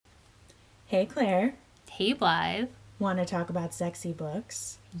Hey, Claire. Hey, Blythe. Want to talk about sexy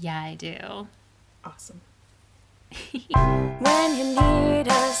books? Yeah, I do. Awesome. When you need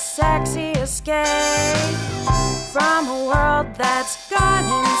a sexy escape from a world that's gone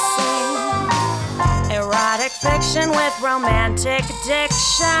insane, erotic fiction with romantic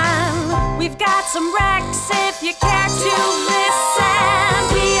addiction. We've got some Rex if you care to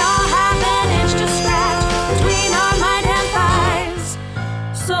listen. We all have an itch to scratch between our mind and thighs.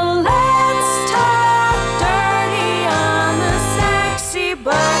 So let's talk dirty on the Sexy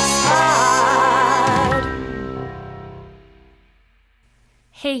Books Pod.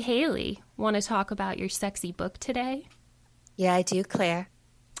 Hey, Haley. Want to talk about your sexy book today? Yeah, I do, Claire.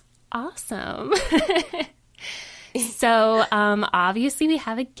 Awesome. So, obviously we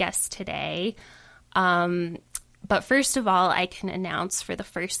have a guest today. But first of all, I can announce for the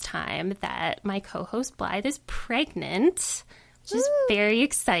first time that my co-host Blythe is pregnant, which is very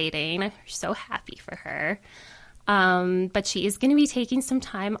exciting. I'm so happy for her. But she is going to be taking some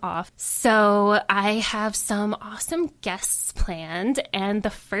time off. So I have some awesome guests planned. And the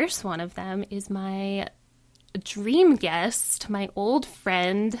first one of them is my dream guest, my old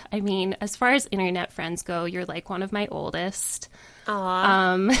friend. I mean, as far as internet friends go, you're like one of my oldest.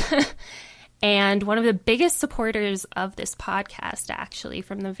 Aww. And one of the biggest supporters of this podcast, actually,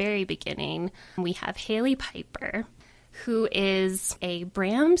 from the very beginning. We have Haley Piper, who is a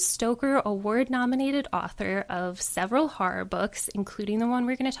Bram Stoker Award-nominated author of several horror books, including the one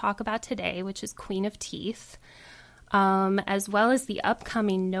we're going to talk about today, which is Queen of Teeth, as well as the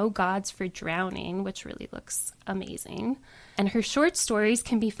upcoming No Gods for Drowning, which really looks amazing. And her short stories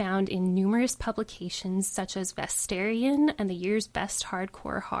can be found in numerous publications such as Vestarian and the year's best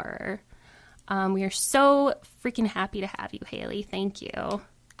hardcore horror. We are so freaking happy to have you, Haley. Thank you.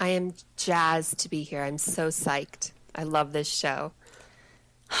 I am jazzed to be here. I'm so psyched. I love this show.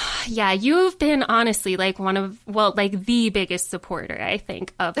 Yeah, you've been honestly like the biggest supporter, I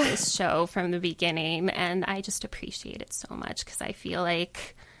think, of this show from the beginning. And I just appreciate it so much because I feel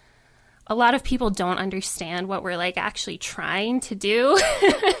like a lot of people don't understand what we're like actually trying to do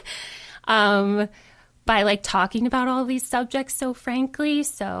by like talking about all these subjects so frankly.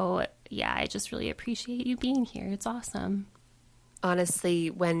 So yeah, I just really appreciate you being here. It's awesome. Honestly,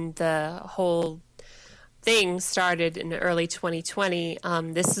 when the whole thing started in early 2020,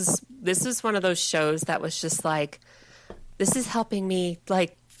 this is one of those shows that was just like, this is helping me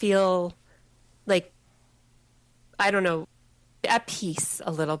like feel like, I don't know, at peace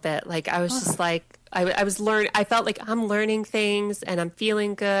a little bit. Like I was just like, I felt like I'm learning things and I'm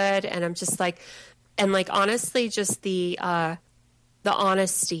feeling good, and I'm just like, and like honestly, just the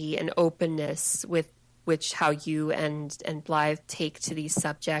honesty and openness with which how you and Blythe take to these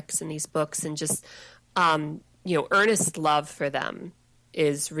subjects and these books, and just earnest love for them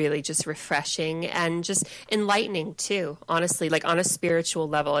is really just refreshing and just enlightening too, honestly, like on a spiritual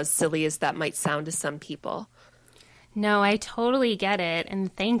level, as silly as that might sound to some people. No, I totally get it,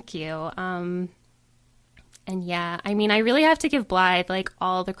 and thank you. And yeah, I mean, I really have to give Blythe like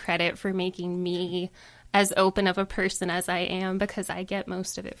all the credit for making me as open of a person as I am, because I get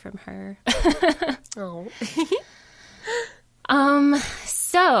most of it from her. Oh.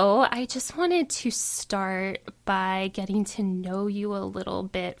 So I just wanted to start by getting to know you a little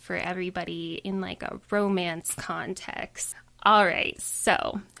bit for everybody in like a romance context. All right.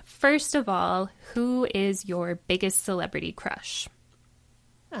 So first of all, who is your biggest celebrity crush?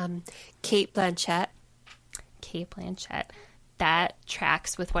 Cate Blanchett. Cate Blanchett. That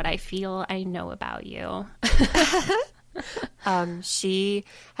tracks with what I feel I know about you. She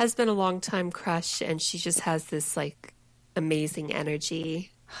has been a long time crush, and she just has this like amazing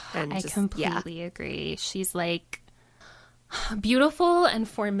energy. And I completely agree. She's like beautiful and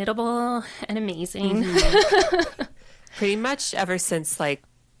formidable and amazing. Mm-hmm. Pretty much ever since like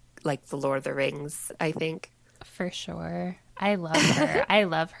the Lord of the Rings, I think. For sure. I love her. I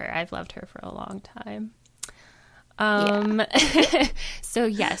love her. I've loved her for a long time. So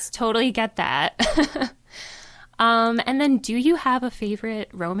yes, totally get that. And then do you have a favorite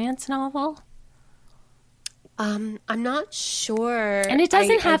romance novel? I'm not sure. And it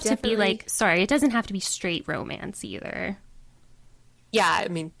doesn't have to be like, sorry, it doesn't have to be straight romance either. Yeah, I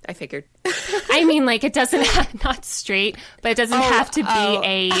mean, I figured. I mean, like, it doesn't have, not straight, but it doesn't have to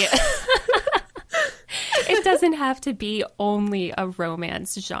be it doesn't have to be only a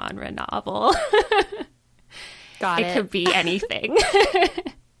romance genre novel. Got it. It could be anything.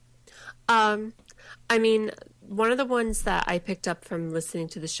 I mean, one of the ones that I picked up from listening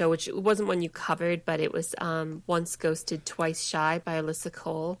to the show, which wasn't one you covered, but it was Once Ghosted, Twice Shy by Alyssa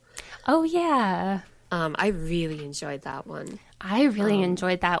Cole. Oh, yeah. I really enjoyed that one. I really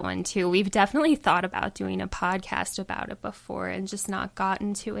enjoyed that one too. We've definitely thought about doing a podcast about it before and just not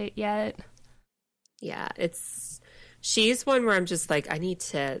gotten to it yet. Yeah, she's one where I'm just like, I need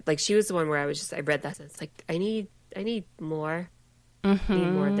to, like, she was the one where I read that and it's like, I need more. Mm-hmm.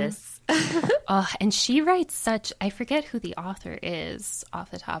 Need more of this. Oh, and she writes I forget who the author is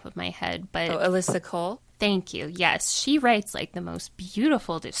off the top of my head, but Alyssa Cole. Thank you. Yes, she writes like the most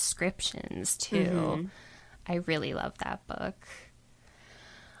beautiful descriptions too. Mm-hmm. I really love that book.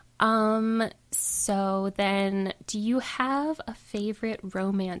 So then, do you have a favorite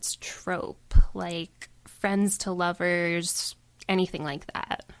romance trope, like friends to lovers, anything like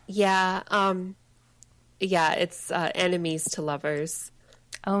that? Yeah, it's enemies to lovers.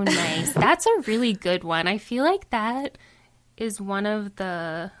 Oh, nice. That's a really good one. I feel like that is one of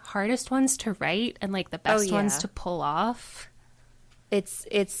the hardest ones to write and like the best ones to pull off.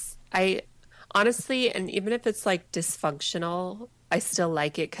 I honestly, and even if it's like dysfunctional, I still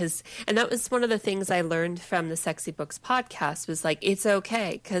like it and that was one of the things I learned from the Sexy Books podcast was like, it's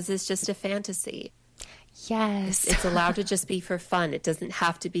okay because it's just a fantasy. Yes. It's allowed to just be for fun. It doesn't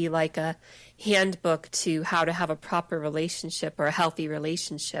have to be like a handbook to how to have a proper relationship or a healthy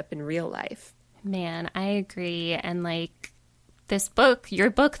relationship in real life. Man, I agree. And like this book, your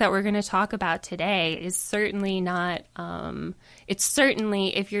book that we're going to talk about today is certainly not, it's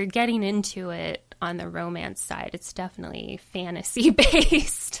certainly, if you're getting into it on the romance side, it's definitely fantasy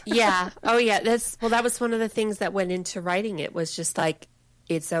based. Yeah. Oh yeah. That was one of the things that went into writing it was just like,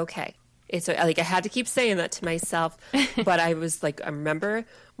 it's okay. It's like I had to keep saying that to myself, but I was like, I remember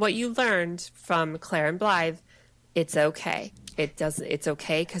what you learned from Claire and Blythe. It's okay. It's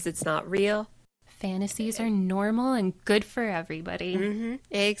okay because it's not real. Fantasies are normal and good for everybody. Mm-hmm.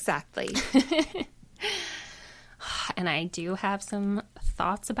 Exactly. And I do have some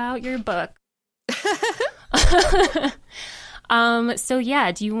thoughts about your book. So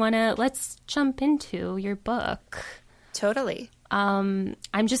yeah, let's jump into your book. Totally. I'm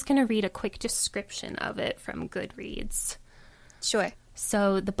just going to read a quick description of it from Goodreads. Sure.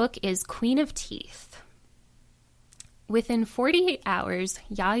 So the book is Queen of Teeth. Within 48 hours,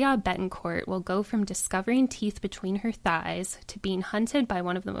 Yaya Betancourt will go from discovering teeth between her thighs to being hunted by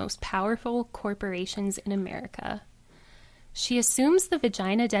one of the most powerful corporations in America. She assumes the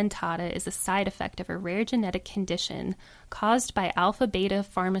vagina dentata is a side effect of a rare genetic condition caused by Alpha Beta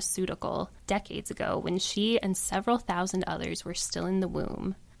Pharmaceutical decades ago when she and several thousand others were still in the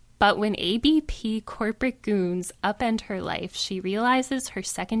womb. But when ABP corporate goons upend her life, she realizes her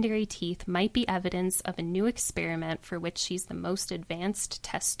secondary teeth might be evidence of a new experiment for which she's the most advanced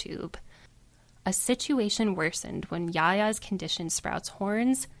test tube. A situation worsened when Yaya's condition sprouts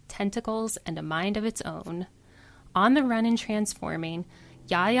horns, tentacles, and a mind of its own. On the run and transforming,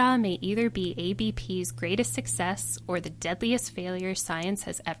 Yaya may either be ABP's greatest success or the deadliest failure science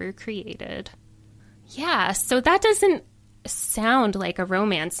has ever created. Yeah, so that doesn't sound like a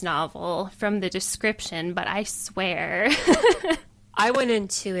romance novel from the description, but I swear. I went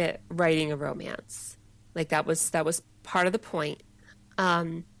into it writing a romance. Like that was part of the point.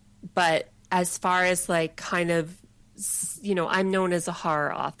 But as far as like kind of, I'm known as a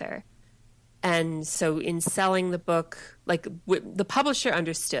horror author. And so in selling the book, like the publisher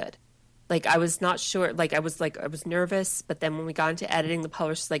understood. Like I was not sure, I was nervous, but then when we got into editing, the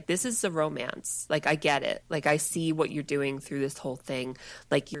publisher's like, this is a romance. Like I get it. Like I see what you're doing through this whole thing.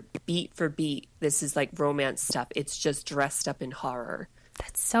 Like you're beat for beat. This is like romance stuff. It's just dressed up in horror.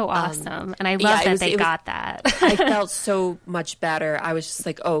 That's so awesome. And I love that they got that. I felt so much better. I was just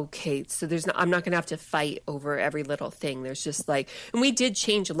like, oh, okay, so I'm not going to have to fight over every little thing. There's just like, and we did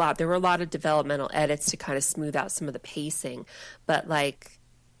change a lot. There were a lot of developmental edits to kind of smooth out some of the pacing. But like,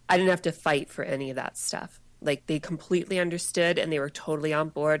 I didn't have to fight for any of that stuff. Like they completely understood and they were totally on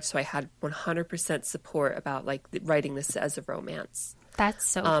board. So I had 100% support about like writing this as a romance. That's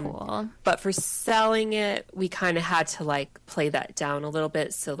so cool. But for selling it, we kind of had to like play that down a little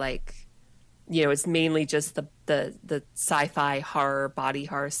bit. So like, it's mainly just the sci-fi horror, body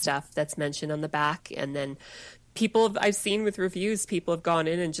horror stuff that's mentioned on the back. And then I've seen with reviews, people have gone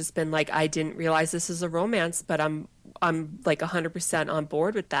in and just been like, I didn't realize this is a romance, but I'm like 100% on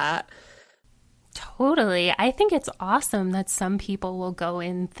board with that. Totally. I think it's awesome that some people will go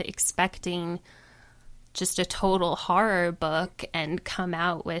in expecting just a total horror book and come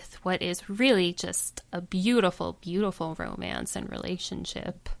out with what is really just a beautiful, beautiful romance and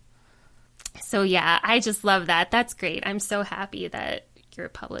relationship. So yeah, I just love that. That's great. I'm so happy that your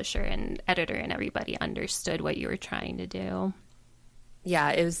publisher and editor and everybody understood what you were trying to do.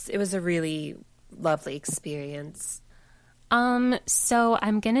 Yeah, it was a really lovely experience. So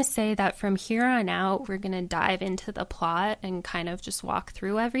I'm going to say that from here on out, we're going to dive into the plot and kind of just walk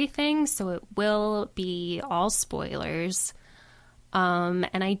through everything. So it will be all spoilers. And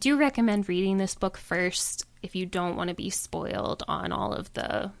I do recommend reading this book first if you don't want to be spoiled on all of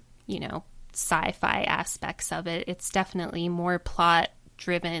the, sci-fi aspects of it. It's definitely more plot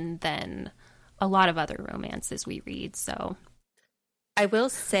driven than a lot of other romances we read. So I will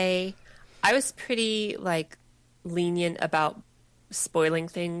say I was pretty lenient about spoiling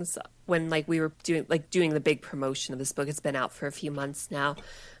things when we were doing the big promotion of this book. It's been out for a few months now,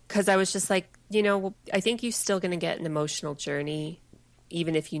 because I was just I think you're still going to get an emotional journey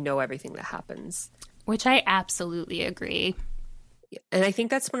even if you know everything that happens, which I absolutely agree. And I think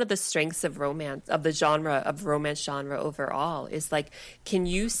that's one of the strengths of romance, of the genre, of romance genre overall, is can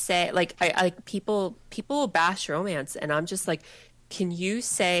you say, people will bash romance, and I'm just can you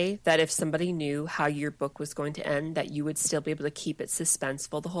say that if somebody knew how your book was going to end, that you would still be able to keep it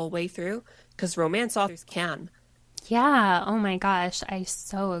suspenseful the whole way through? Because romance authors can. Yeah. Oh my gosh. I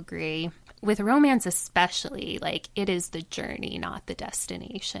so agree. With romance especially, it is the journey, not the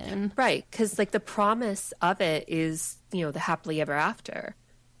destination. Right. Because the promise of it is, the happily ever after.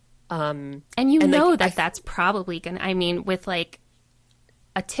 And that's probably going to, with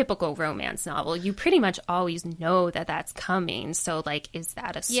a typical romance novel, you pretty much always know that that's coming. So is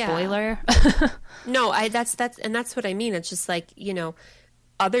that a spoiler? Yeah. No, that's what I mean. It's just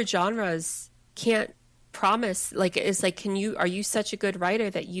other genres can't promise, are you such a good writer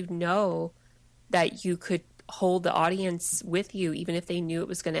that that you could hold the audience with you even if they knew it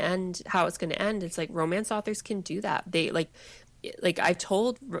was going to end, how it's going to end? It's romance authors can do that. They I've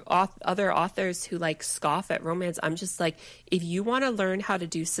told other authors who scoff at romance, I'm just if you want to learn how to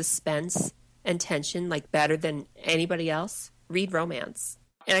do suspense and tension better than anybody else, read romance.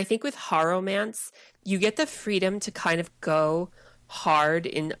 And I think with horror romance, you get the freedom to kind of go hard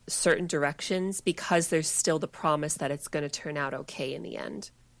in certain directions because there's still the promise that it's going to turn out okay in the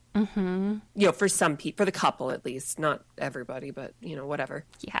end. Mm-hmm. For some people, for the couple at least, not everybody, but whatever.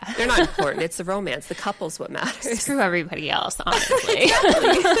 Yeah, they're not important. It's the romance. The couple's what matters. Screw everybody else, honestly.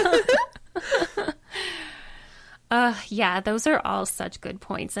 Yeah, those are all such good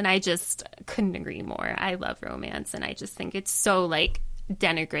points, and I just couldn't agree more. I love romance, and I just think it's so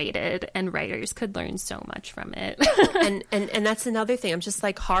denigrated, and writers could learn so much from it. and that's another thing. I'm just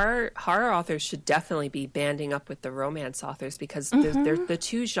horror authors should definitely be banding up with the romance authors, because they're the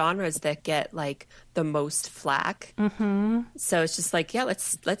two genres that get the most flack. Mm-hmm. So it's just yeah,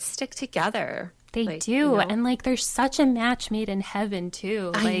 let's stick together. They do. And there's such a match made in heaven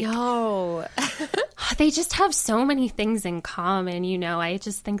too. I know. They just have so many things in common, I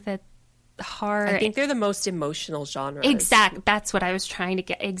just think that horror, I think they're the most emotional genres. Exact. That's what I was trying to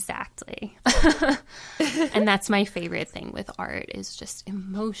get. Exactly. And that's my favorite thing with art, is just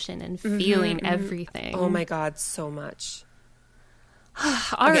emotion and feeling everything. Oh my God, so much.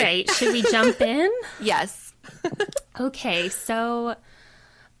 All right. Should we jump in? Yes. Okay. So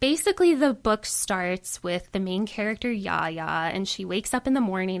basically the book starts with the main character, Yaya, and she wakes up in the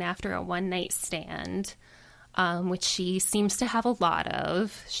morning after a one-night stand. Which she seems to have a lot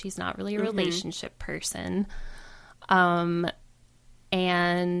of. She's not really a relationship person. And,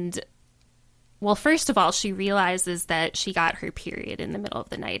 well, first of all, she realizes that she got her period in the middle of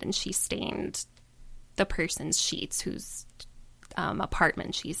the night, and she stained the person's sheets whose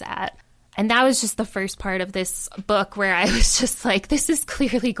apartment she's at. And that was just the first part of this book where I was just this is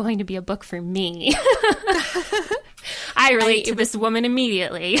clearly going to be a book for me. I relate to this woman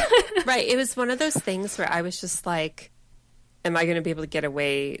immediately. Right. It was one of those things where I was just am I going to be able to get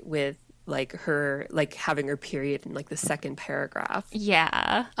away with her having her period in the second paragraph?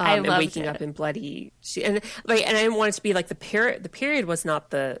 Yeah. I loved waking up in bloody and I didn't want it to be the period was not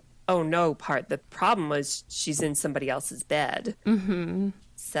the oh no part. The problem was she's in somebody else's bed. Mm-hmm.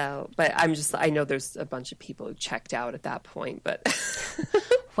 So, but I know there's a bunch of people who checked out at that point, but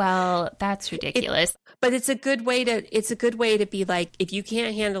well, that's ridiculous. But it's a good way to be if you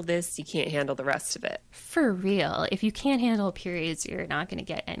can't handle this, you can't handle the rest of it. For real. If you can't handle periods, you're not going to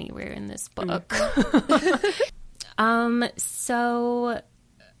get anywhere in this book. So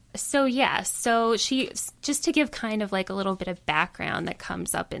she, just to give kind of a little bit of background that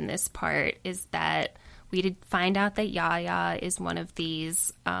comes up in this part, is that we did find out that Yaya is one of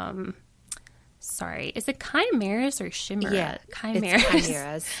these, is it chimeras or chimera? Yeah, chimeras. It's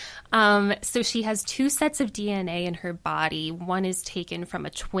chimeras. So she has two sets of DNA in her body. One is taken from a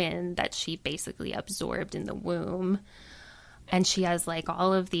twin that she basically absorbed in the womb. And she has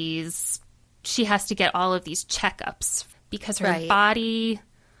all of these, she has to get all of these checkups because her body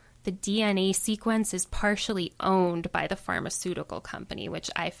the DNA sequence is partially owned by the pharmaceutical company, which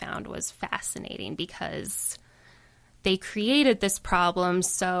I found was fascinating because they created this problem,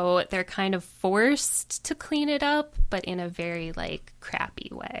 so they're kind of forced to clean it up, but in a very, like, crappy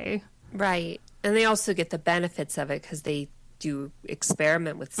way. Right. And they also get the benefits of it because they do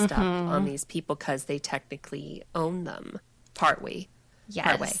experiment with stuff on these people because they technically own them partway.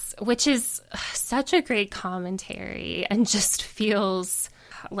 Yes, which is such a great commentary and just feels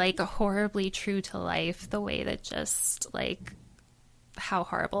like horribly true to life, the way that just, like, how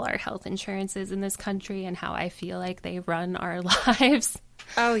horrible our health insurance is in this country and how I feel like they run our lives.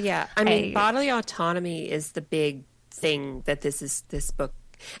 Oh, yeah. I mean, bodily autonomy is the big thing that this book.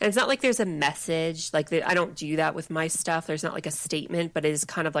 And it's not like there's a message. Like, I don't do that with my stuff. There's not like a statement, but it is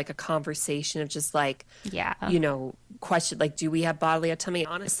kind of like a conversation of just like, you know, question, like, do we have bodily autonomy?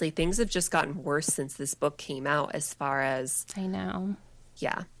 Honestly, things have just gotten worse since this book came out as far as. I know.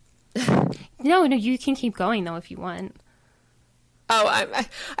 Yeah. No, you can keep going, though, if you want. Oh, I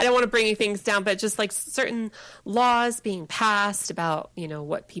don't want to bring things down, but just like certain laws being passed about, you know,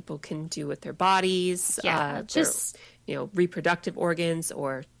 what people can do with their bodies, just their, you know, reproductive organs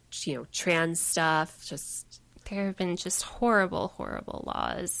or, you know, trans stuff. Just there have been just horrible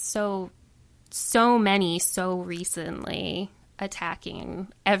laws. So many so recently attacking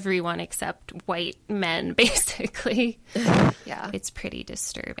everyone except white men, basically. Yeah. It's pretty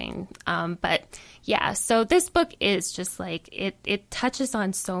disturbing. But yeah, so this book is just like, it touches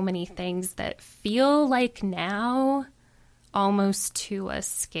on so many things that feel like now almost to a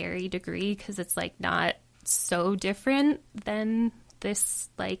scary degree because it's like not so different than this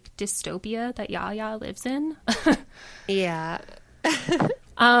like dystopia that Yaya lives in. Yeah.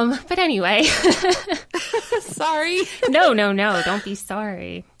 But anyway. Sorry. No, don't be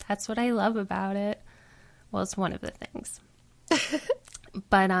sorry. That's what I love about it. Well, it's one of the things.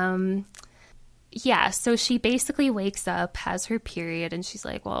 But, yeah, so she basically wakes up, has her period, and she's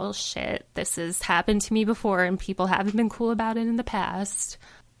like, well, shit, this has happened to me before, and people haven't been cool about it in the past.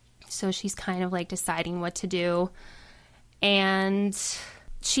 So she's kind of, like, deciding what to do. And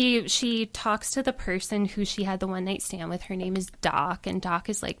she talks to the person who she had the one-night stand with. Her name is Doc, and Doc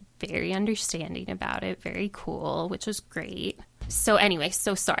is, like, very understanding about it, very cool, which was great. So anyway,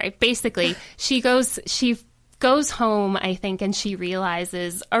 so sorry. Basically, she goes home, I think, and she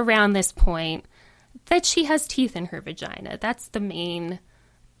realizes around this point that she has teeth in her vagina. That's the main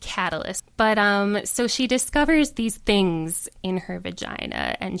catalyst. But so she discovers these things in her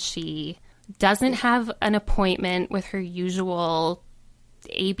vagina, and she doesn't have an appointment with her usual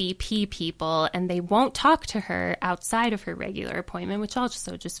ABP people, and they won't talk to her outside of her regular appointment, which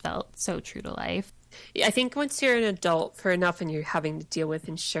also just felt so true to life. I think once you're an adult for enough and you're having to deal with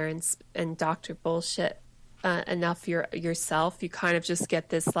insurance and doctor bullshit enough yourself, you kind of just get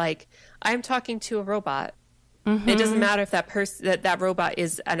this like, I'm talking to a robot. Mm-hmm. It doesn't matter if that robot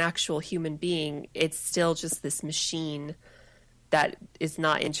is an actual human being. It's still just this machine that is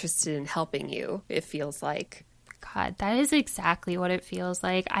not interested in helping you, it feels like. God, that is exactly what it feels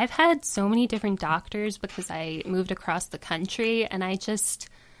like. I've had so many different doctors because I moved across the country, and I just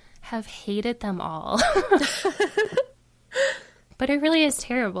have hated them all. But it really is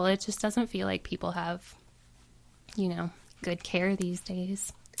terrible. It just doesn't feel like people have, you know, good care these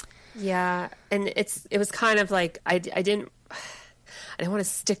days. Yeah, and it was kind of like I didn't want to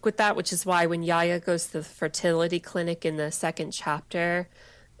stick with that, which is why when Yaya goes to the fertility clinic in the second chapter,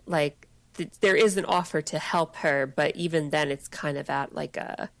 like there is an offer to help her, but even then it's kind of at like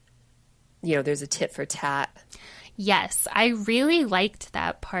a, you know, there's a tit for tat. Yes, I really liked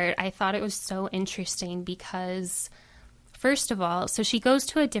that part. I thought it was so interesting because, first of all, so she goes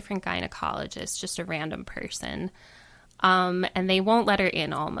to a different gynecologist, just a random person, and they won't let her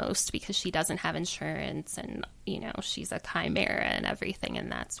in almost because she doesn't have insurance and, you know, she's a chimera and everything,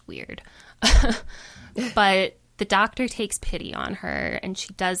 and that's weird. But the doctor takes pity on her, and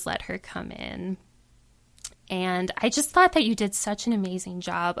she does let her come in. And I just thought that you did such an amazing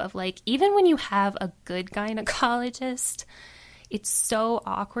job of, like, even when you have a good gynecologist, it's so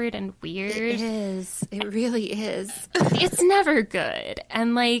awkward and weird. It is. It really is. It's never good.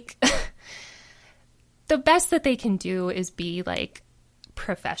 And, like, the best that they can do is be, like,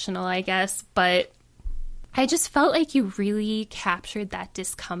 professional, I guess. But I just felt like you really captured that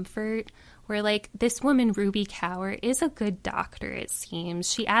discomfort where, like, this woman, Ruby Kaur, is a good doctor, it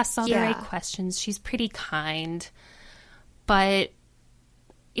seems. She asks all the right questions. She's pretty kind. But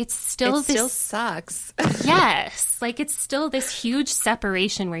it still sucks. Yes. Like, it's still this huge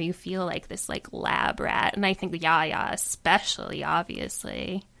separation where you feel like this, like, lab rat. And I think Yaya especially,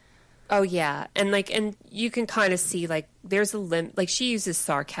 obviously. Oh yeah, and you can kind of see like there's a limit. Like she uses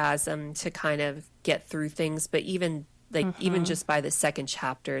sarcasm to kind of get through things, but even even just by the second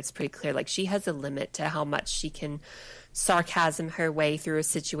chapter, it's pretty clear like she has a limit to how much she can sarcasm her way through a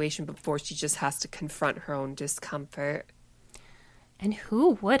situation before she just has to confront her own discomfort. And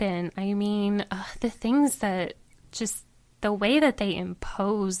who wouldn't? I mean, the things that just the way that they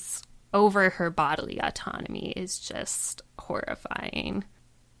impose over her bodily autonomy is just horrifying.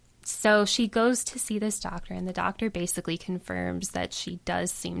 So she goes to see this doctor, and the doctor basically confirms that she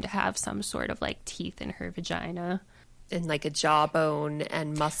does seem to have some sort of like teeth in her vagina. And like a jawbone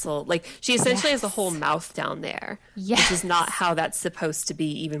and muscle. Like she essentially has a whole mouth down there. Yes. Which is not how that's supposed to be,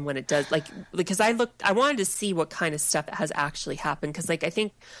 even when it does. Like, because I wanted to see what kind of stuff has actually happened. Because like I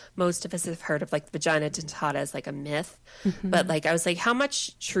think most of us have heard of like vagina dentata as like a myth. But like I was like, how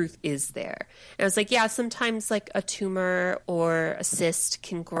much truth is there? And I was like, yeah, sometimes like a tumor or a cyst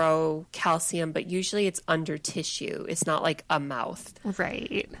can grow calcium, but usually it's under tissue. It's not like a mouth.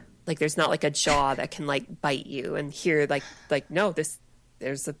 Right. Like there's not like a jaw that can like bite you, and here like no,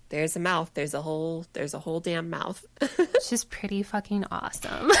 there's a mouth, there's a whole damn mouth. It's just pretty fucking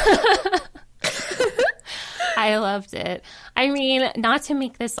awesome. I loved it. I mean, not to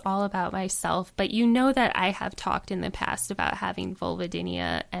make this all about myself, but you know that I have talked in the past about having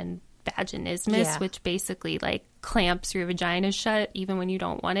vulvodynia and vaginismus, which basically like clamps your vagina shut even when you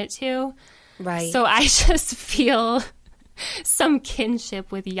don't want it to. Right. So I just feel some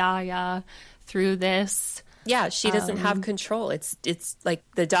kinship with Yaya through this. Yeah, she doesn't have control. It's like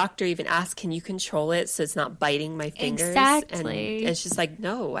the doctor even asked, "Can you control it so it's not biting my fingers?" Exactly. And it's just like,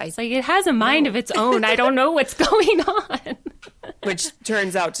 no. It's like it has a mind of its own. I don't know what's going on. Which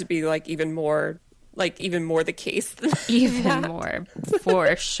turns out to be like even more the case. Even more,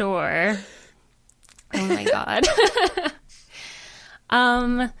 for sure. Oh my God.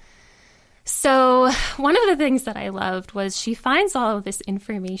 So one of the things that I loved was she finds all of this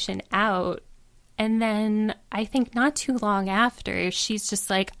information out, and then I think not too long after, she's just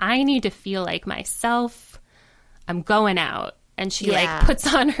like, I need to feel like myself. I'm going out. And she like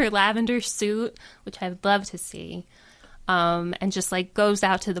puts on her lavender suit, which I'd love to see, and just like goes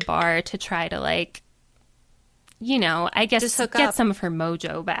out to the bar to try to like, you know, I guess get some of her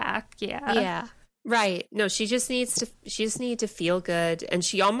mojo back. Yeah. Yeah. Right. No, she just needs to feel good, and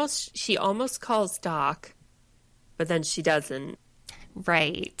she almost calls Doc, but then she doesn't.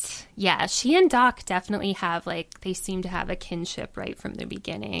 Right. Yeah, she and Doc definitely have like they seem to have a kinship right from the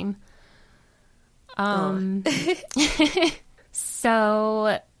beginning.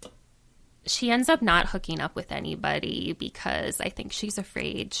 So she ends up not hooking up with anybody because I think she's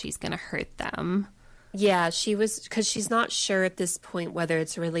afraid she's going to hurt them. Yeah, because she's not sure at this point whether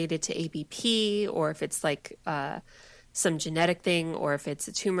it's related to ABP or if it's like some genetic thing or if it's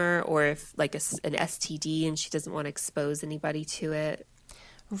a tumor or if like an STD and she doesn't want to expose anybody to it.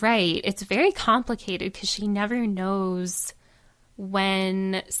 Right. It's very complicated because she never knows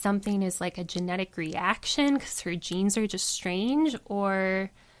when something is like a genetic reaction because her genes are just strange, or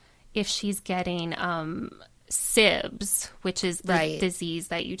if she's getting SIBS, which is the disease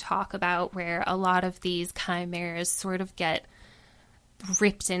that you talk about, where a lot of these chimeras sort of get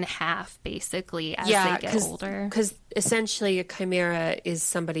ripped in half, basically, as they get older. Because essentially a chimera is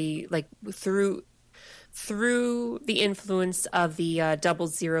somebody, like, through the influence of the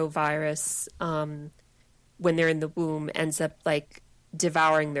 00 virus, when they're in the womb, ends up, like,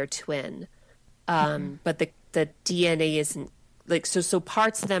 devouring their twin. But the DNA isn't, like, so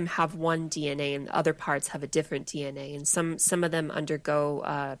parts of them have one DNA and other parts have a different DNA, and some of them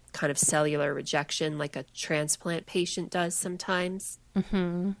undergo kind of cellular rejection, like a transplant patient does sometimes.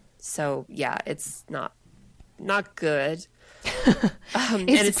 So yeah, it's not good. And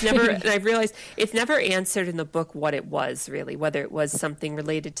I realized it's never answered in the book what it was really, whether it was something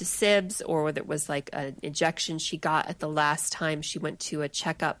related to SIBS or whether it was like an injection she got at the last time she went to a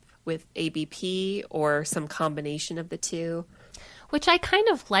checkup with ABP, or some combination of the two. Which I kind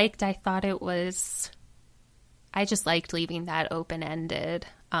of liked. I just liked leaving that open-ended.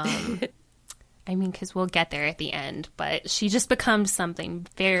 I mean, because we'll get there at the end, but she just becomes something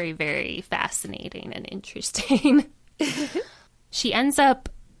very, very fascinating and interesting. She ends up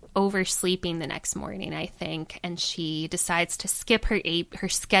oversleeping the next morning, I think, and she decides to skip her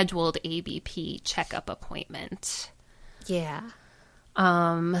scheduled ABP checkup appointment. Yeah.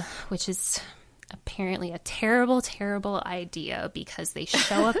 Which is apparently a terrible, terrible idea because they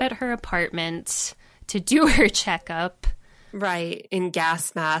show up at her apartment to do her checkup. Right, in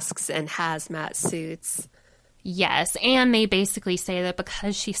gas masks and hazmat suits. Yes, and they basically say that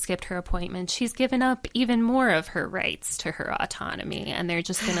because she skipped her appointment, she's given up even more of her rights to her autonomy, and they're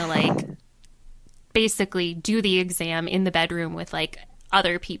just going to, like, basically do the exam in the bedroom with, like,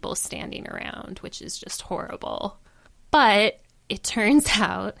 other people standing around, which is just horrible. But it turns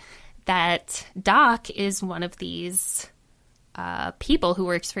out that Doc is one of these people who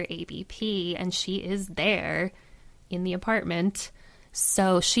works for ABP, and she is there in the apartment.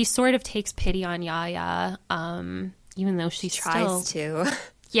 So she sort of takes pity on Yaya, even though she Tries to.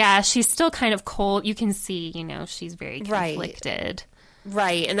 Yeah, she's still kind of cold. You can see, you know, she's very conflicted.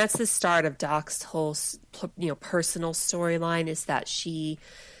 Right, and that's the start of Doc's whole, personal storyline, is that she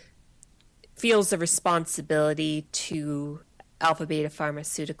feels a responsibility to Alpha Beta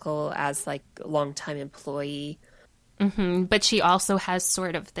Pharmaceutical as, like, a longtime employee. Mm-hmm. But she also has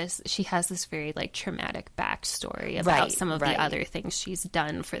sort of this, she has this very, like, traumatic backstory about some of the other things she's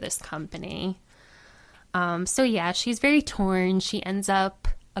done for this company. So, yeah, she's very torn. She ends up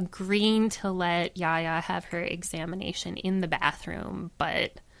agreeing to let Yaya have her examination in the bathroom,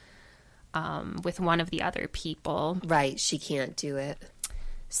 but with one of the other people. Right, she can't do it.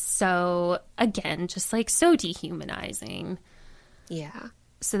 So, again, just, like, so dehumanizing. Yeah.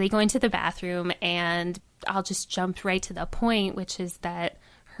 So they go into the bathroom, and I'll just jump right to the point, which is that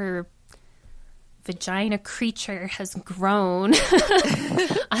her vagina creature has grown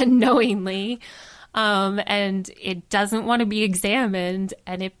unknowingly, and it doesn't want to be examined,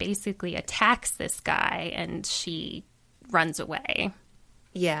 and it basically attacks this guy, and she runs away.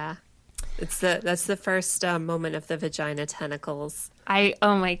 Yeah. That's the first moment of the vagina tentacles.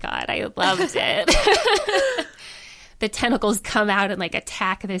 Oh my God, I loved it. The tentacles come out and, like,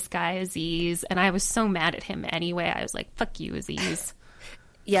 attack this guy, Aziz, and I was so mad at him anyway. I was like, fuck you, Aziz.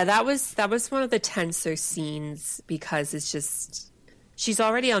 Yeah, that was one of the tenser scenes, because it's just, she's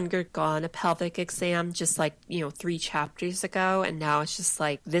already undergone a pelvic exam just, like, 3 chapters ago, and now it's just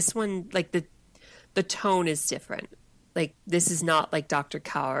like this one, like, the tone is different. Like, this is not like Dr.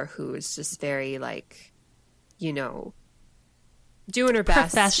 Kaur, who is just very, like, doing her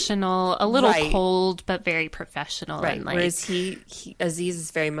best. Professional, a little cold, but very professional. Right. And, like, whereas Aziz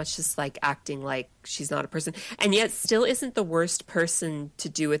is very much just, like, acting like she's not a person, and yet still isn't the worst person to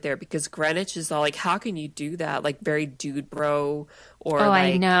do it there, because Greenwich is all like, how can you do that? Like, very dude bro, or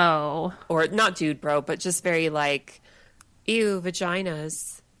I know. Or not dude bro, but just very, like, ew,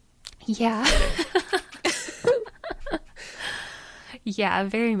 vaginas. Yeah. Yeah,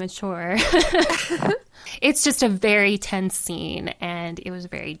 very mature. It's just a very tense scene, and it was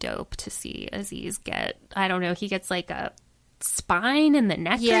very dope to see Aziz get, I don't know, he gets, like, a spine in the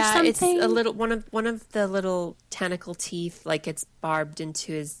neck or something. Yeah, it's a little, one of the little tentacle teeth, like, gets barbed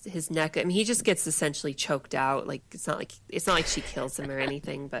into his neck. I mean, he just gets essentially choked out. Like, it's not like she kills him or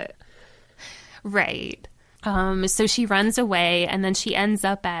anything, but right. So she runs away, and then she ends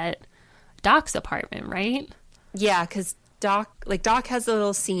up at Doc's apartment, right? Yeah, because Doc has a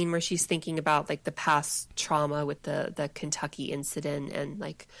little scene where she's thinking about, like, the past trauma with the Kentucky incident, and,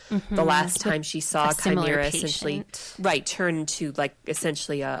 like, the last time she saw Chimera essentially turn into, like,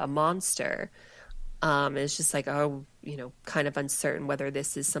 essentially a monster. It's just like, kind of uncertain whether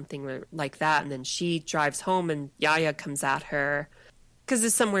this is something like that. And then she drives home, and Yaya comes at her because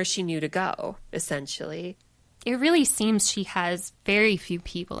it's somewhere she knew to go, essentially. It really seems she has very few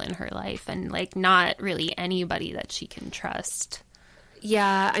people in her life, and, like, not really anybody that she can trust.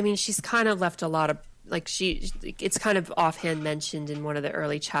 Yeah, I mean, she's kind of left a lot of, like, it's kind of offhand mentioned in one of the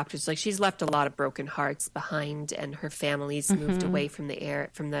early chapters, like, she's left a lot of broken hearts behind, and her family's moved away from the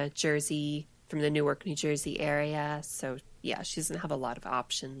Newark, New Jersey area. So, yeah, she doesn't have a lot of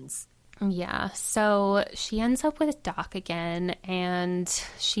options. Yeah, so she ends up with Doc again, and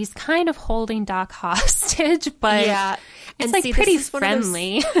she's kind of holding Doc hostage, but it's, like, pretty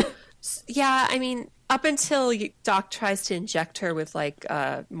friendly. Yeah, I mean, up until Doc tries to inject her with, like,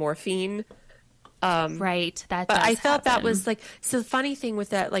 morphine. Right, that but does I felt happen. that was, like, so the funny thing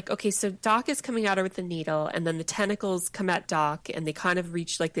with that, like, okay, so Doc is coming at her with the needle, and then the tentacles come at Doc, and they kind of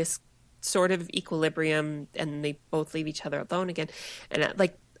reach, like, this sort of equilibrium, and they both leave each other alone again. And,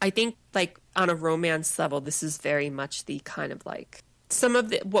 like, I think, like, on a romance level, this is very much the kind of, like, some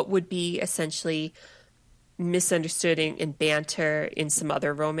of what would be essentially misunderstanding and banter in some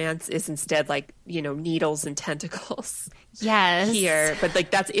other romance is instead, like, needles and tentacles. Yes. Here, but,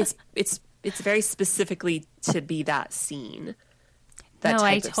 like, it's very specifically to be that scene.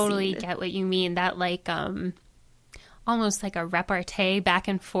 I totally get what you mean. That, like, almost like a repartee back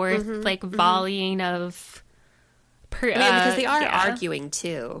and forth, like, volleying of. Because they are arguing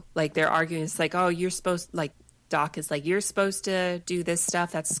too. Like, they're arguing. It's like, oh, you're supposed, like, Doc is like, you're supposed to do this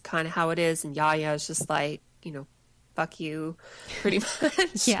stuff. That's kind of how it is. And Yaya is just like, fuck you, pretty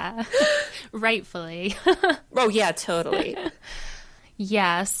much. Yeah, rightfully. Oh, yeah, totally.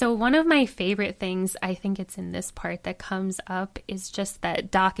 Yeah, so one of my favorite things, I think it's in this part that comes up, is just that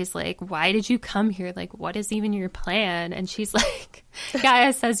Doc is like, why did you come here? Like, what is even your plan? And she's like,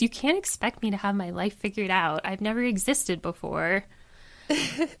 Gaia says, you can't expect me to have my life figured out. I've never existed before.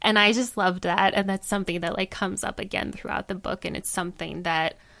 And I just loved that. And that's something that like comes up again throughout the book. And it's something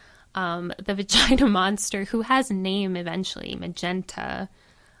that the vagina monster, who has a name eventually, Magenta,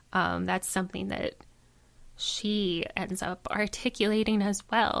 that's something that she ends up articulating as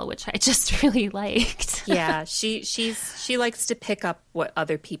well, which I just really liked. Yeah, she likes to pick up what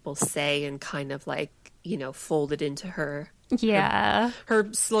other people say and kind of like, fold it into her. Yeah.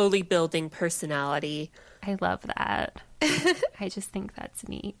 Her slowly building personality. I love that. I just think that's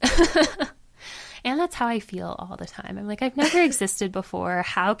neat. And that's how I feel all the time. I'm like, I've never existed before.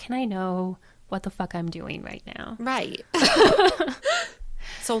 How can I know what the fuck I'm doing right now? Right.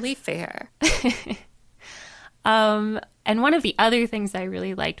 It's only fair. And one of the other things I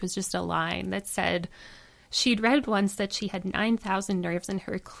really liked was just a line that said, she'd read once that she had 9,000 nerves in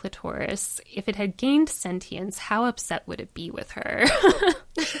her clitoris. If it had gained sentience, how upset would it be with her?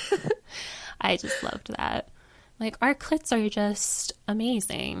 I just loved that. Like, our clits are just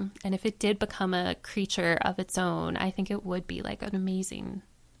amazing. And if it did become a creature of its own, I think it would be like an amazing,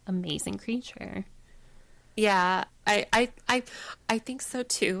 amazing creature. Yeah, I think so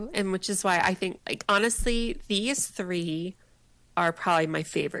too. And which is why I think, like, honestly, these three are probably my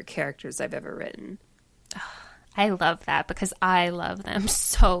favorite characters I've ever written. I love that because I love them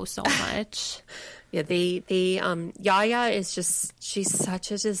so much. Yeah, Yaya is just, she's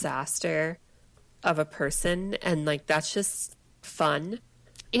such a disaster of a person, and like that's just fun.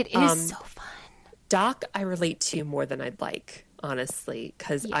 It is so fun. Doc I relate to more than I'd like, honestly,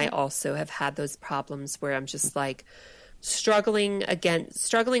 because I also have had those problems where I'm just like struggling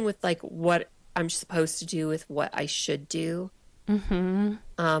with like what I'm supposed to do with what I should do. Mm-hmm.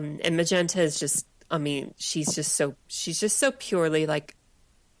 And Magenta is just, I mean, she's just so purely like,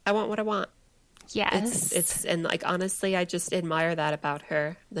 I want what I want. Yes. It's and like honestly, I just admire that about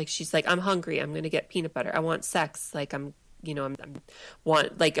her. Like she's like, I'm hungry, I'm going to get peanut butter. I want sex. Like I'm going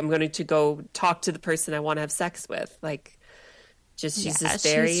to go talk to the person I want to have sex with. Like she's just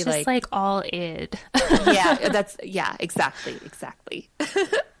very she's just like all id. Exactly.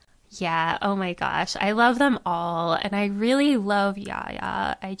 Yeah, oh my gosh. I love them all. And I really love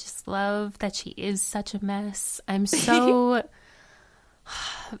Yaya. I just love that she is such a mess. I'm so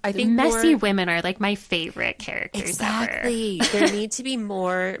I think messy women are like my favorite characters exactly. ever. There need to be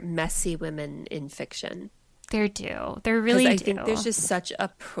more messy women in fiction. There do. There really do. I think there's just such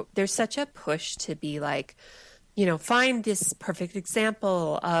a push to be like, find this perfect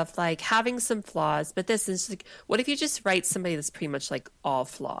example of like having some flaws, but this is like, what if you just write somebody that's pretty much like all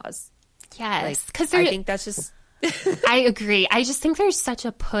flaws? Yes, because I think that's just. I agree. I just think there's such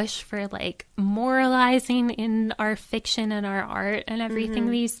a push for like moralizing in our fiction and our art and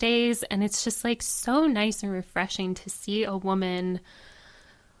everything these days, and it's just like so nice and refreshing to see a woman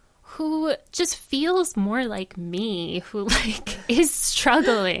who just feels more like me, who like is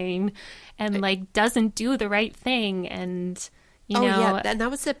struggling and like doesn't do the right thing. And yeah, and that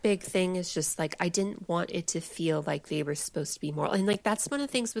was a big thing, is just like I didn't want it to feel like they were supposed to be moral. And like that's one of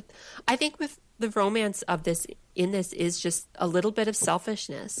the things with the romance of this is just a little bit of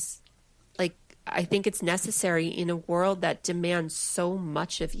selfishness. Like I think it's necessary in a world that demands so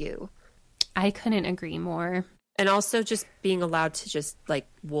much of you. I couldn't agree more. And also just being allowed to just like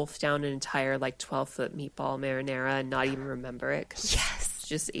wolf down an entire like 12-foot meatball marinara and not even remember it. Yes.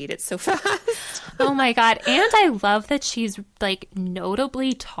 Just ate it so fast. Oh my God. And I love that she's like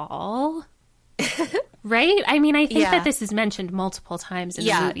notably tall. Right? I mean, I think that this is mentioned multiple times in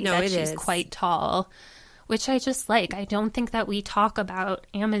the movie that she's quite tall, which I just like. I don't think that we talk about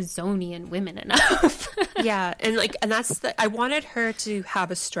Amazonian women enough. Yeah. And that's I wanted her to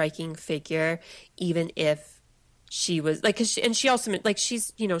have a striking figure, even if she was like, and she also like,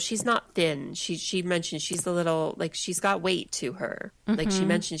 she's not thin. She mentioned she's a little like, she's got weight to her. Like she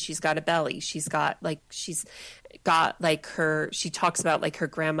mentioned she's got a belly. She's got like she talks about like her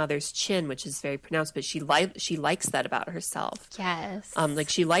grandmother's chin, which is very pronounced, but she likes that about herself. Yes. Like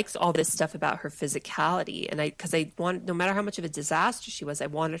she likes all this stuff about her physicality. And because I want, no matter how much of a disaster she was, I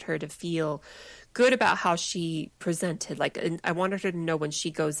wanted her to feel good about how she presented. Like, and I wanted her to know when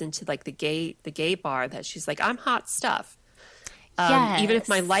she goes into like the gay bar that she's like, I'm hot stuff. Even if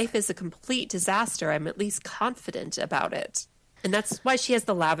my life is a complete disaster, I'm at least confident about it. And that's why she has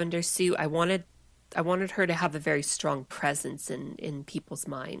the lavender suit. I wanted her to have a very strong presence in people's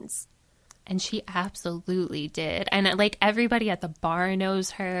minds. And she absolutely did. And like everybody at the bar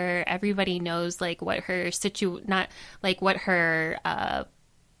knows her. Everybody knows like what her what her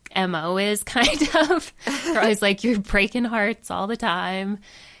MO is kind of. They're always like, you're breaking hearts all the time.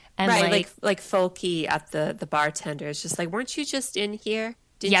 And right, like Folky at the bartender is just like, weren't you just in here?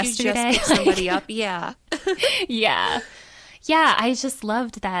 Did yesterday? you just pick somebody up? Yeah. Yeah. Yeah, I just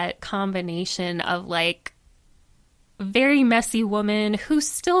loved that combination of like very messy woman who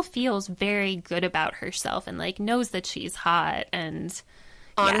still feels very good about herself and like knows that she's hot. And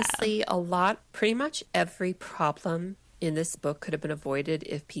honestly, pretty much every problem in this book could have been avoided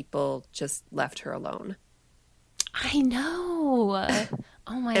if people just left her alone. I know.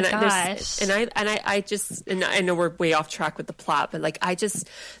 Oh my gosh. And I know we're way off track with the plot, but like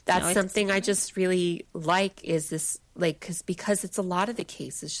something I just really like is this, like, because it's a lot of the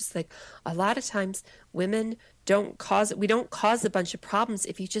cases, just like a lot of times women we don't cause a bunch of problems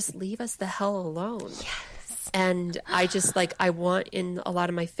if you just leave us the hell alone. Yes. And I just like, I want in a lot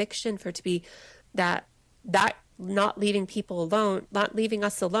of my fiction for it to be that not leaving people alone, not leaving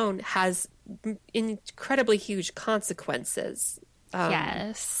us alone has incredibly huge consequences.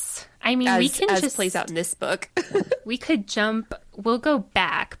 Yes. I mean, we can just plays out in this book. We'll go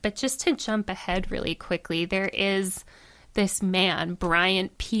back, but just to jump ahead really quickly, there is this man,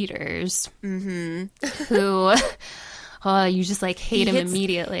 Bryant Peters, who, you just like hate him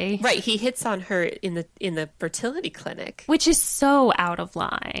immediately. Right. He hits on her in the fertility clinic, which is so out of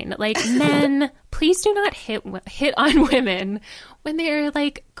line. Like, men, please do not hit on women when they're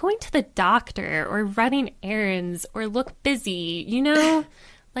like going to the doctor or running errands or look busy, you know?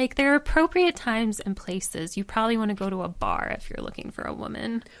 Like, there are appropriate times and places. You probably want to go to a bar if you're looking for a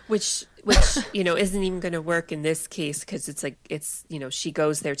woman. Which you know, isn't even going to work in this case because it's like, you know, she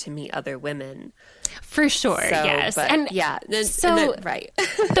goes there to meet other women. For sure, yes. But, and yeah. Right.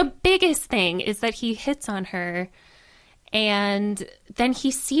 The biggest thing is that he hits on her and then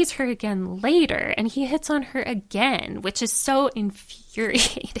he sees her again later and he hits on her again, which is so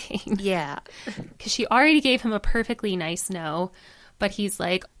infuriating. Yeah. Because she already gave him a perfectly nice no. But he's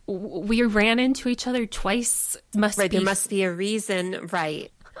like, we ran into each other twice. There must be a reason,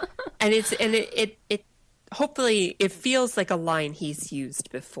 right? And it hopefully it feels like a line he's used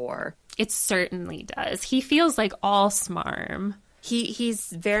before. It certainly does. He feels like all smarm.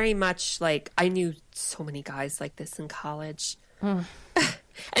 He's very much like, I knew so many guys like this in college. And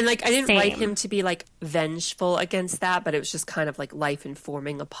like, I didn't write him to be like vengeful against that, but it was just kind of like life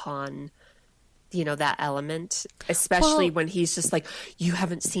informing upon, you know, that element, especially when he's just like, you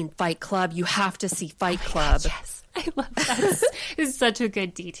haven't seen Fight Club. You have to see Fight Club. God, yes. I love that. It's such a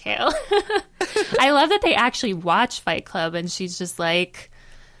good detail. I love that they actually watch Fight Club and she's just like,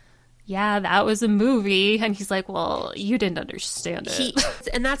 yeah, that was a movie. And he's like, well, you didn't understand it.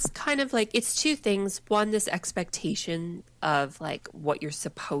 And that's kind of like, it's two things. One, this expectation of like what you're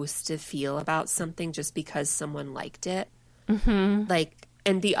supposed to feel about something just because someone liked it. Mm-hmm. Like,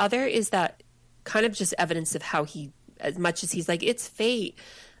 and the other is that kind of just evidence of how he, as much as he's like, it's fate,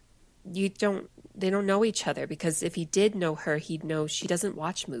 they don't know each other, because if he did know her, he'd know she doesn't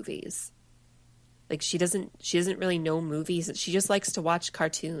watch movies. Like, she doesn't really know movies. She just likes to watch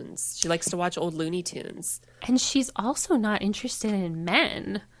cartoons. She likes to watch old Looney Tunes. And she's also not interested in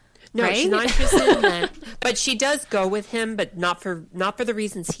men. No, right? She's not interested in men. But she does go with him, but not for the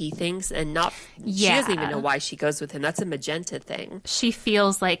reasons he thinks, and she doesn't even know why she goes with him. That's a Magenta thing. She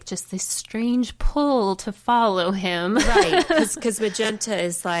feels like just this strange pull to follow him. Right, because Magenta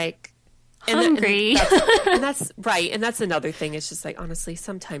is like hungry. And that's right. And that's another thing. It's just like, honestly,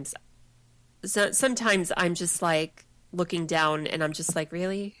 sometimes I'm just like looking down and I'm just like,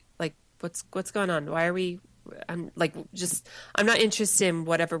 really? Like, what's going on? Why are we... I'm not interested in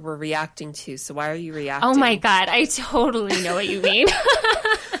whatever we're reacting to. So why are you reacting? Oh my God, I totally know what you mean.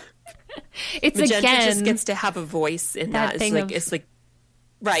 It's Magenta again just gets to have a voice in that. It's like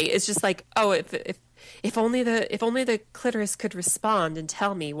right. It's just like, oh, if only the clitoris could respond and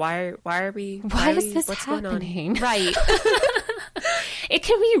tell me why is this what's happening? Going on? Right. It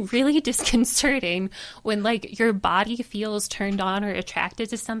can be really disconcerting when like your body feels turned on or attracted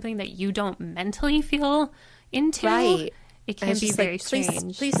to something that you don't mentally feel into. Right. It can be very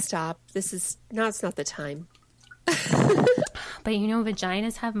strange. Please stop. It's not the time. But you know,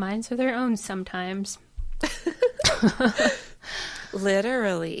 vaginas have minds of their own sometimes.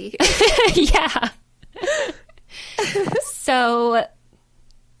 Literally. Yeah. So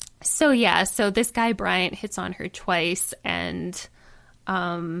this guy Bryant hits on her twice, and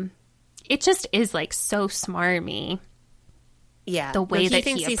it just is like so smarmy. Yeah, the way that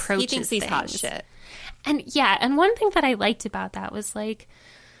he approaches he thinks he's things. Hot shit. And yeah, and one thing that I liked about that was like,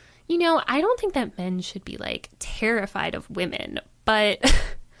 You know, I don't think that men should be like terrified of women, but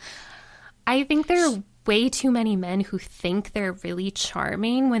I think there are way too many men who think they're really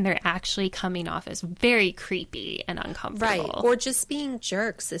charming when they're actually coming off as very creepy and uncomfortable. Right. Or just being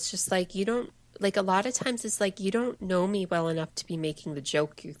jerks. It's just like, you don't, like, a lot of times it's like, you don't know me well enough to be making the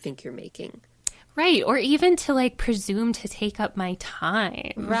joke you think you're making. Right. Or even to like presume to take up my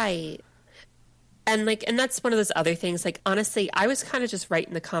time. Right. And like, and that's one of those other things. Like, honestly, I was kind of just right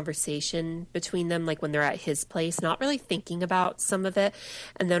in the conversation between them, like when they're at his place, not really thinking about some of it.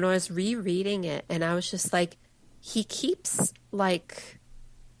 And then I was rereading it, and I was just like, he keeps like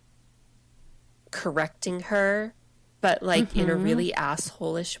correcting her, but like in a really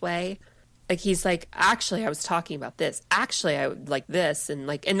asshole-ish way. Like, he's like, actually, I was talking about this. Actually, I would like this. And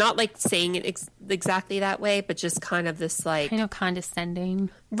like, and not like saying it exactly that way, but just kind of this like, kind of condescending.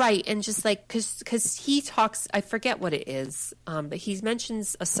 Right. And just like, cause he talks, I forget what it is. But he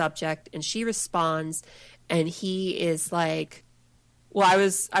mentions a subject and she responds, and he is like, well,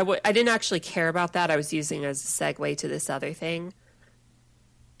 I didn't actually care about that. I was using it as a segue to this other thing.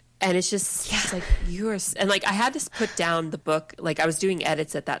 And it's just it's like, and like, I had to put down the book. Like, I was doing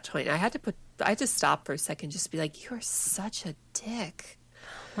edits at that point. I had to stop for a second, just to be like, you are such a dick.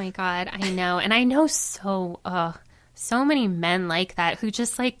 Oh my God, I know. And I know so many men like that who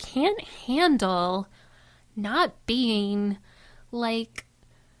just like can't handle not being like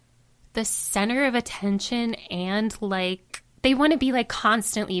the center of attention, and like they want to be like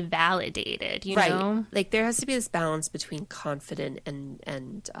constantly validated, you know? Like, there has to be this balance between confident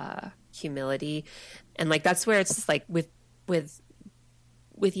and humility. And like, that's where it's just like with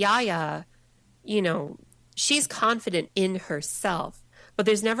Yaya, you know, she's confident in herself, but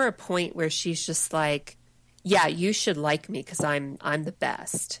there's never a point where she's just like, yeah, you should like me because I'm the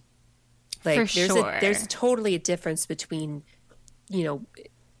best. Like, For sure. There's totally a difference between, you know,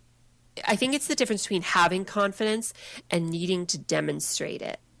 I think it's the difference between having confidence and needing to demonstrate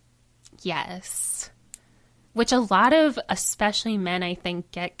it. Yes. Which a lot of, especially men, I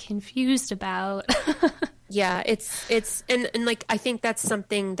think, get confused about. Yeah, it's and like, I think that's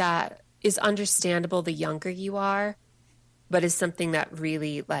something that is understandable the younger you are, but is something that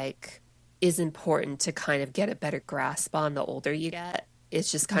really like is important to kind of get a better grasp on the older you get. It's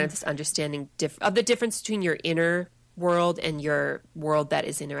just kind of this understanding of the difference between your inner world and your world that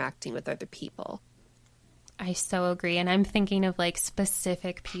is interacting with other people. I so agree. And I'm thinking of like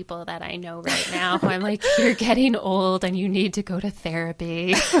specific people that I know right now who I'm like, you're getting old and you need to go to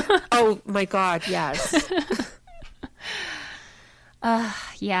therapy. Oh my God, yes.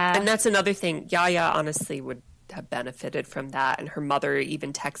 Yeah. And that's another thing. Yaya honestly would have benefited from that. And her mother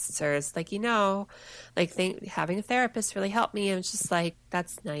even texts her, it's like, you know, like having a therapist really helped me. And it's just like,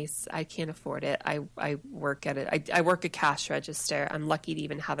 that's nice. I can't afford it. I work at it. I work a cash register. I'm lucky to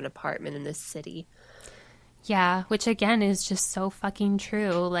even have an apartment in this city. Yeah, which again is just so fucking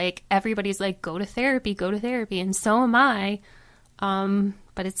true. Like, everybody's like, go to therapy, and so am I.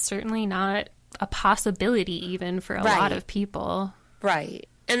 But it's certainly not a possibility even for a lot of people. Right.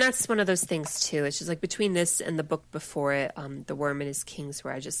 And that's one of those things too. It's just like, between this and the book before it, The Worm and His Kings,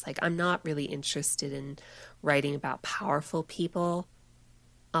 where I just like, I'm not really interested in writing about powerful people.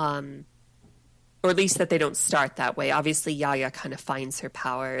 Or at least that they don't start that way. Obviously, Yaya kind of finds her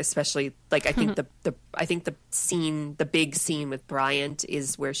power, especially like, I think the big scene with Bryant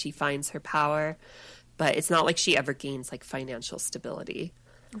is where she finds her power, but it's not like she ever gains like financial stability.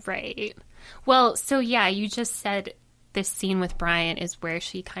 Right. Well, so yeah, you just said this scene with Bryant is where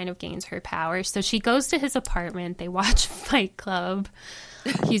she kind of gains her power. So she goes to his apartment. They watch Fight Club.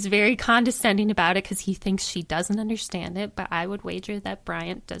 He's very condescending about it because he thinks she doesn't understand it. But I would wager that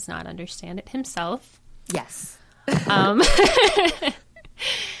Bryant does not understand it himself. Yes.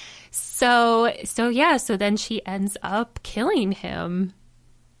 So then she ends up killing him.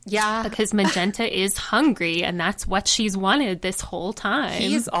 Yeah. Because Magenta is hungry, and that's what she's wanted this whole time.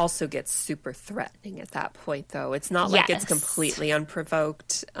 He also gets super threatening at that point, though. It's not like it's completely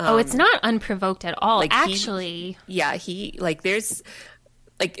unprovoked. It's not unprovoked at all, like actually. There's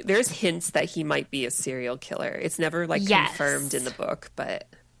hints that he might be a serial killer. It's never like confirmed in the book, but...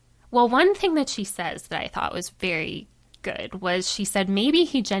 Well, one thing that she says that I thought was very good was she said maybe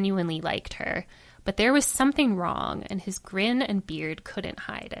he genuinely liked her, but there was something wrong, and his grin and beard couldn't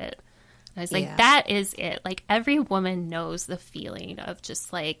hide it. And I was like, that is it. Like, every woman knows the feeling of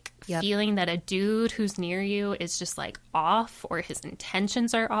just, like, feeling that a dude who's near you is just, like, off, or his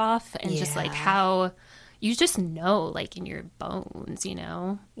intentions are off, and just, like, how you just know, like, in your bones, you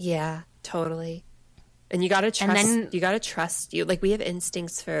know? Yeah, totally. And you gotta trust. then- You gotta trust you. Like, we have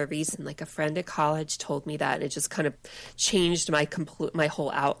instincts for a reason. Like, a friend at college told me that, and it just kind of changed my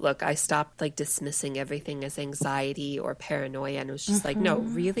whole outlook. I stopped like dismissing everything as anxiety or paranoia, and it was just like, no,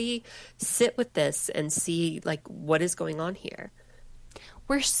 really sit with this and see like what is going on here.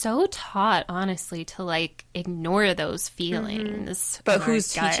 We're so taught, honestly, to like ignore those feelings. But in our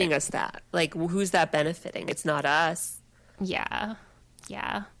who's gut. teaching us that? Like, who's that benefiting? It's not us. Yeah.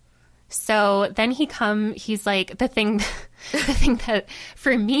 Yeah. So then he's like, the thing that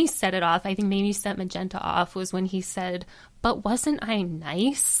for me set it off, I think maybe set Magenta off, was when he said, "But wasn't I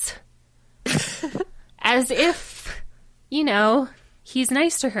nice?" As if, you know, he's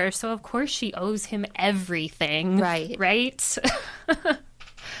nice to her, so of course she owes him everything. Right. Right?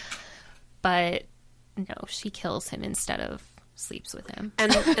 But no, she kills him instead of sleeps with him.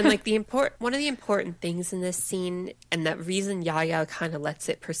 And like one of the important things in this scene, and that reason Yaya kind of lets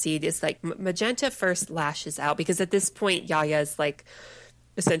it proceed, is like Magenta first lashes out, because at this point Yaya is like,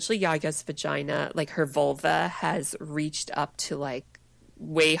 essentially Yaya's vagina, like her vulva has reached up to like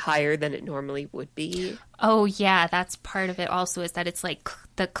way higher than it normally would be. Oh yeah, that's part of it also, is that it's like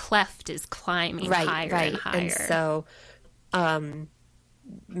the cleft is climbing higher and higher. And so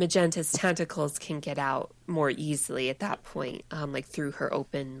Magenta's tentacles can get out more easily at that point, like through her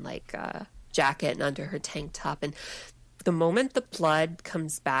open like jacket and under her tank top. And the moment the blood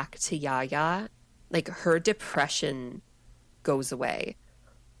comes back to Yaya, like her depression goes away.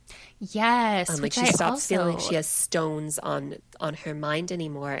 Yes, Like which she I stops feeling also- she has stones on her mind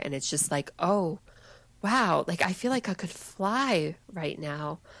anymore, and it's just like, oh wow, like I feel like I could fly right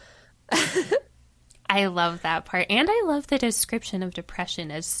now. I love that part, and I love the description of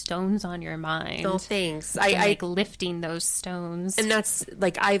depression as stones on your mind. Oh, thanks. And, like lifting those stones. And that's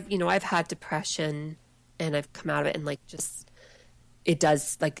like, I've had depression and I've come out of it, and like just it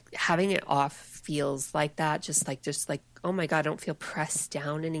does, like having it off feels like that, just like oh my god, I don't feel pressed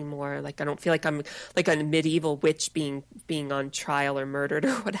down anymore. Like I don't feel like I'm like a medieval witch being on trial or murdered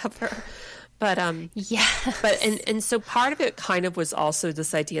or whatever. But yeah. but and so part of it kind of was also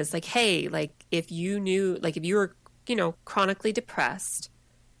this idea is like, hey, like if you knew, like if you were, you know, chronically depressed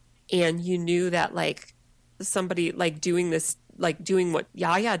and you knew that like somebody like doing this, like doing what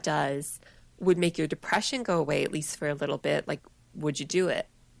Yaya does would make your depression go away, at least for a little bit, like would you do it?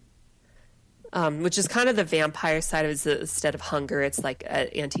 Which is kind of the vampire side of it. Instead of hunger, it's like an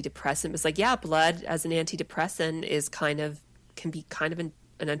antidepressant. It's like, yeah, blood as an antidepressant is can be kind of an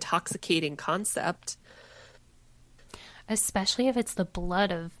intoxicating concept. Especially if it's the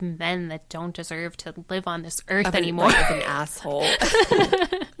blood of men that don't deserve to live on this earth anymore. Of an asshole.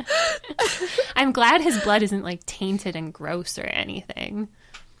 I'm glad his blood isn't like tainted and gross or anything.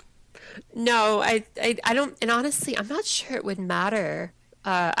 No, I don't, and honestly, I'm not sure it would matter.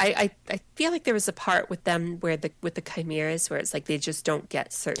 I feel like there was a part with them where with the chimeras where it's like they just don't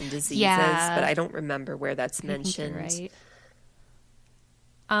get certain diseases, Yeah. but I don't remember where that's mentioned. Right.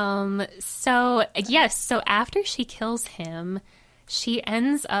 So yes, so after she kills him, she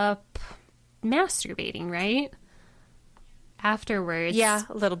ends up masturbating, right? Afterwards. Yeah,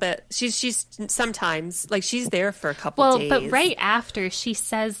 a little bit. She's sometimes like she's there for a couple days. But right after she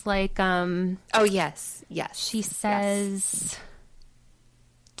says like Oh yes. she says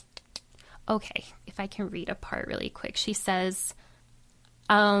okay, if I can read a part really quick. She says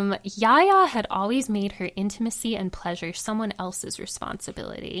Yaya had always made her intimacy and pleasure someone else's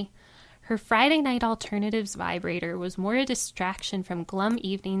responsibility. Her Friday Night Alternatives vibrator was more a distraction from glum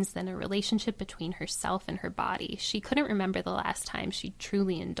evenings than a relationship between herself and her body. She couldn't remember the last time she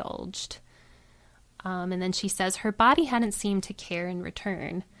truly indulged. And then she says her body hadn't seemed to care in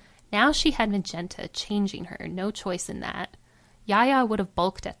return. Now she had Magenta changing her, no choice in that. Yaya would have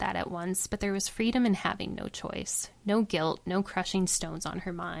balked at that at once, but there was freedom in having no choice. No guilt, no crushing stones on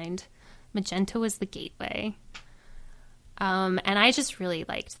her mind. Magenta was the gateway. And I just really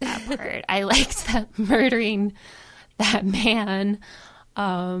liked that part. I liked that murdering that man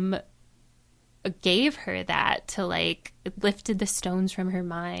gave her that to, like, lifted the stones from her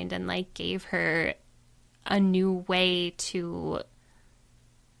mind and, like, gave her a new way to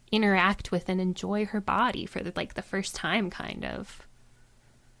interact with and enjoy her body for the first time, kind of.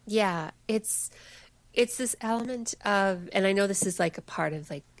 Yeah, it's this element of, and I know this is like a part of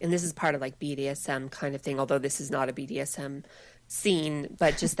like, and this is part of like BDSM kind of thing, although this is not a BDSM scene,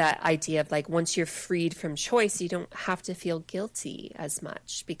 but just that idea of like, once you're freed from choice, you don't have to feel guilty as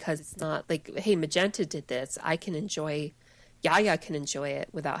much, because it's not like, hey, Magenta did this, Yaya can enjoy it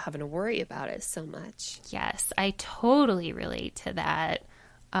without having to worry about it so much. Yes, I totally relate to that.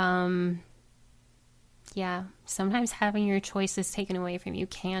 Yeah, sometimes having your choices taken away from you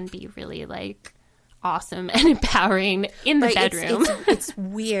can be really like awesome and empowering in the bedroom. It's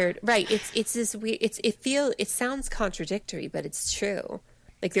weird, right? It's this weird. It sounds contradictory, but it's true.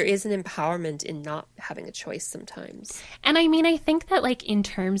 Like there is an empowerment in not having a choice sometimes. And I mean, I think that like in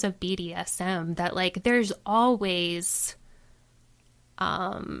terms of BDSM, that like there's always,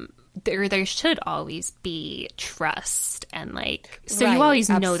 there should always be trust and like, so you always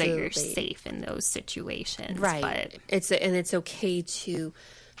know that you're safe in those situations. Right. But it's okay to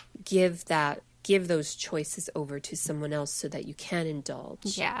give those choices over to someone else so that you can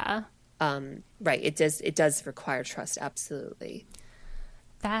indulge. Yeah. Right. It does require trust. Absolutely.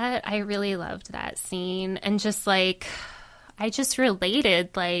 That, I really loved that scene. And just like, I just related,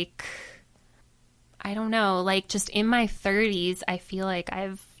 like, I don't know, like just in my 30s, I feel like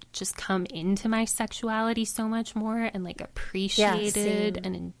I've just come into my sexuality so much more and like appreciated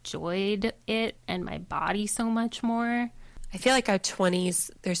and enjoyed it and my body so much more. I feel like our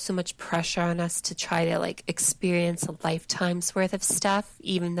 20s, there's so much pressure on us to try to like experience a lifetime's worth of stuff,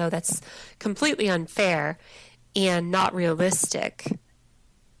 even though that's completely unfair and not realistic.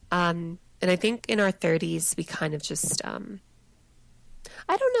 And I think in our 30s, we kind of just, I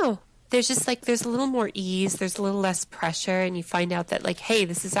don't know. There's just like, there's a little more ease. There's a little less pressure. And you find out that like, hey,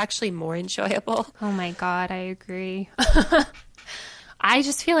 this is actually more enjoyable. Oh my God, I agree. I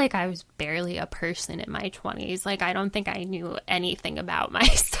just feel like I was barely a person in my 20s. Like, I don't think I knew anything about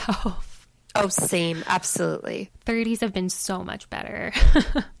myself. Oh, same. Absolutely. 30s have been so much better.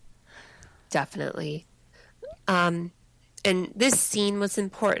 Definitely. And this scene was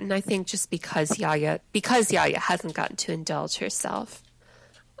important, I think, just because Yaya hasn't gotten to indulge herself.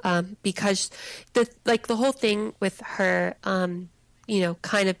 Because the whole thing with her, kind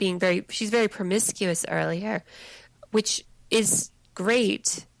of being she's very promiscuous earlier, which is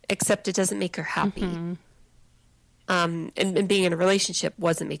great, except it doesn't make her happy. Mm-hmm. And being in a relationship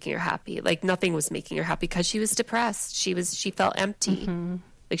wasn't making her happy. Like nothing was making her happy because she was depressed. She felt empty. Mm-hmm.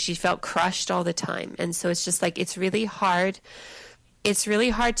 Like she felt crushed all the time. And so it's just like, it's really hard. It's really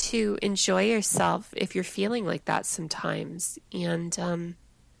hard to enjoy yourself if you're feeling like that sometimes. And,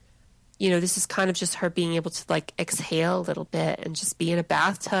 this is kind of just her being able to like exhale a little bit and just be in a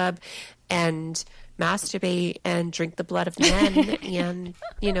bathtub and masturbate and drink the blood of men and,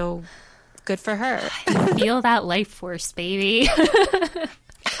 good for her. I feel that life force, baby.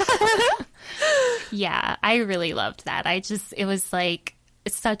 Yeah, I really loved that. It was like,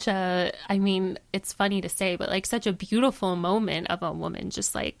 it's such it's funny to say, but like such a beautiful moment of a woman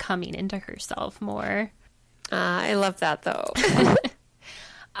just like coming into herself more. I love that though.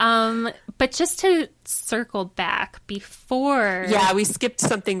 But just to circle back before. Yeah, we skipped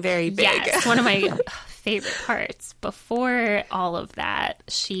something very big. Yes, one of my favorite parts. Before all of that,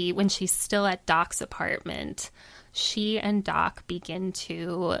 when she's still at Doc's apartment, she and Doc begin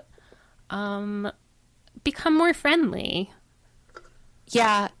to become more friendly.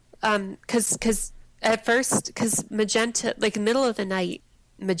 Yeah, because at first, because Magenta, like in the middle of the night,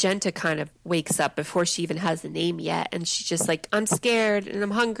 Magenta kind of wakes up before she even has a name yet. And she's just like, I'm scared and I'm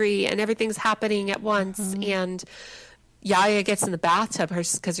hungry and everything's happening at once. Mm-hmm. And Yaya gets in the bathtub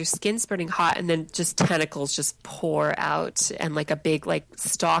because her skin's burning hot. And then just tentacles just pour out and like a big like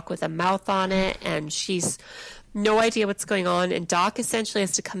stalk with a mouth on it. And she's no idea what's going on. And Doc essentially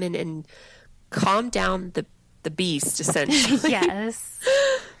has to come in and calm down the beast, essentially. Yes.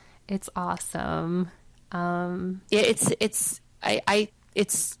 It's awesome. I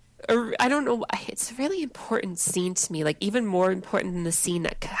don't know. It's a really important scene to me, like even more important than the scene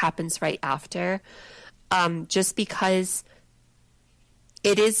that happens right after. Just because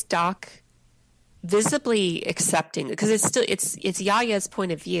it is Doc visibly accepting, because it's Yaya's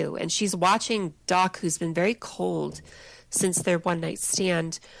point of view, and she's watching Doc, who's been very cold since their one night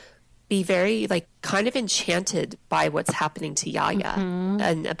stand, be very like kind of enchanted by what's happening to Yaya. Mm-hmm.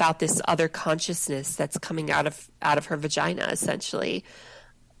 And about this other consciousness that's coming out of her vagina, essentially.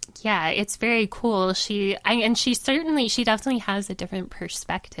 Yeah, it's very cool. She definitely has a different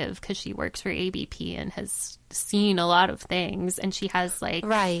perspective because she works for ABP and has seen a lot of things, and she has like,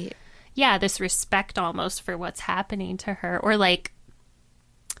 right, yeah, this respect almost for what's happening to her, or like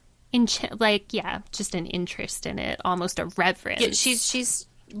just an interest in it, almost a reverence. Yeah, she's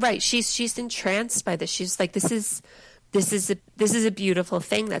right. She's entranced by this. She's like, this is a beautiful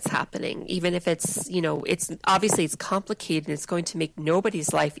thing that's happening, even if it's, it's obviously it's complicated and it's going to make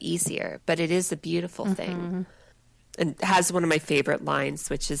nobody's life easier, but it is a beautiful mm-hmm. thing. And it has one of my favorite lines,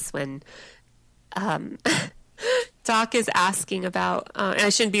 which is when Doc is asking about, and I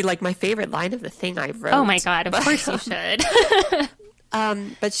shouldn't be like my favorite line of the thing I wrote. Oh my God, of course you should.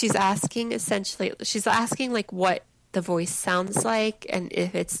 But she's asking like what the voice sounds like, and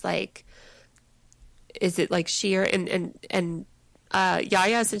if it's like is it like she or and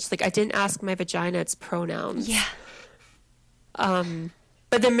Yaya is just like, I didn't ask my vagina its pronouns. Yeah.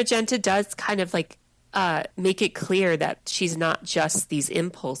 But then Magenta does kind of like make it clear that she's not just these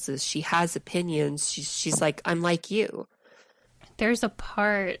impulses. She has opinions. She's like, I'm like you. There's a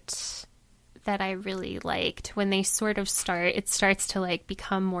part that I really liked when they sort of it starts to like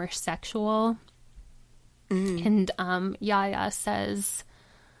become more sexual. And Yaya says,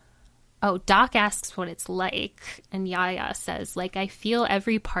 oh, Doc asks what it's like, and Yaya says, like, I feel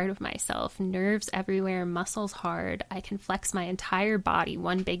every part of myself, nerves everywhere, muscles hard. I can flex my entire body,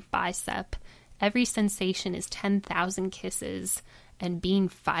 one big bicep. Every sensation is 10,000 kisses and being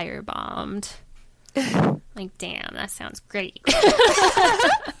firebombed. Like, damn, that sounds great.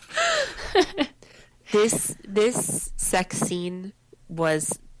 This sex scene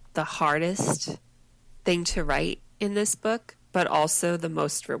was the hardest thing to write in this book, but also the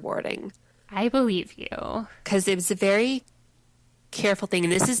most rewarding. I believe you. Because it was a very careful thing.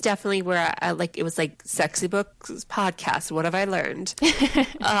 And this is definitely where I like, it was like Sexy Books podcast. What have I learned?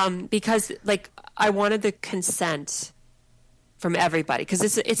 Because like I wanted the consent from everybody.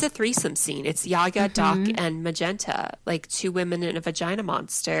 Because it's a threesome scene. It's Yaya, Doc, and Magenta. Like two women and a vagina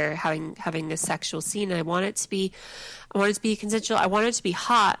monster having a sexual scene. And I want it to be consensual. I want it to be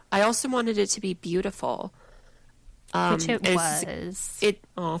hot. I also wanted it to be beautiful. Which it was.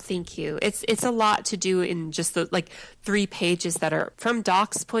 Oh, thank you. It's a lot to do in just the like 3 pages that are from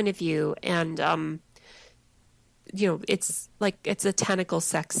Doc's point of view, and it's like it's a tentacle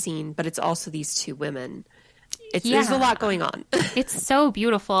sex scene, but it's also these two women. There's a lot going on. It's so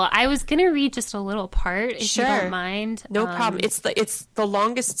beautiful. I was gonna read just a little part, if you don't mind. No problem. It's the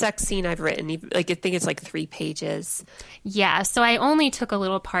longest sex scene I've written. Like I think it's like 3 pages. Yeah, so I only took a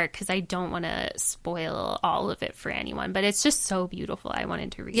little part because I don't want to spoil all of it for anyone. But it's just so beautiful. I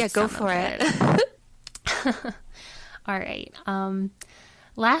wanted to read. Yeah, go for it. All right.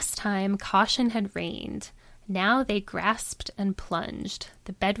 Last time, caution had reigned. Now they grasped and plunged.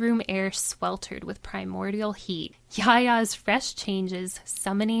 The bedroom air sweltered with primordial heat. Yaya's fresh changes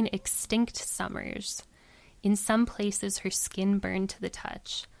summoning extinct summers. In some places her skin burned to the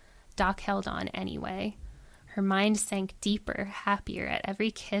touch. Doc held on anyway. Her mind sank deeper, happier at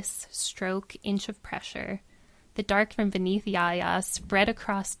every kiss, stroke, inch of pressure. The dark from beneath Yaya spread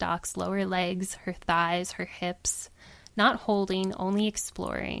across Doc's lower legs, her thighs, her hips. Not holding, only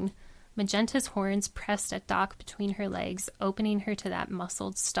exploring. Magenta's horns pressed at Doc between her legs, opening her to that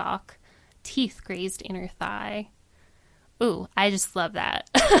muscled stalk. Teeth grazed inner thigh. Ooh, I just love that.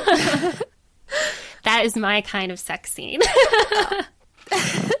 That is my kind of sex scene.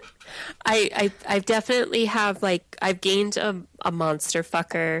 I definitely have like I've gained a monster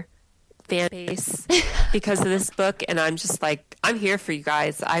fucker fan base because of this book, and I'm just like I'm here for you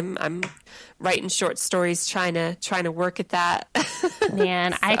guys. I'm writing short stories, trying to work at that.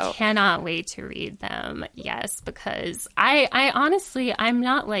 Man, So. I cannot wait to read them. Yes, because I honestly I'm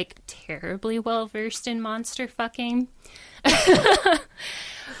not like terribly well versed in monster fucking,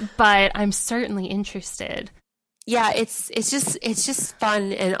 but I'm certainly interested. Yeah, it's just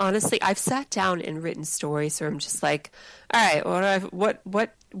fun, and honestly, I've sat down and written stories where I'm just like, all right,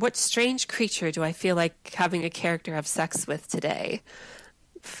 what strange creature do I feel like having a character have sex with today?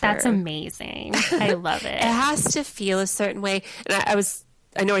 That's amazing. I love it. It has to feel a certain way, and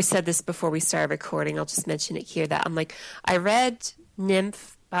I know I said this before we started recording. I'll just mention it here that I'm like, I read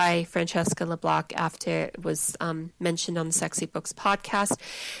Nymph by Francesca LeBlanc after it was mentioned on the Sexy Books podcast.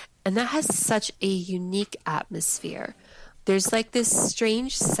 And that has such a unique atmosphere. There's like this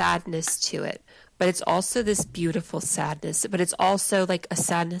strange sadness to it, but it's also this beautiful sadness. But it's also like a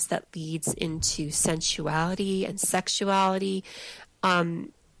sadness that leads into sensuality and sexuality. I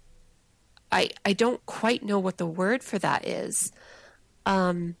don't quite know what the word for that is,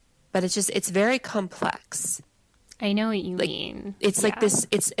 but it's very complex. I know what you mean. It's like this.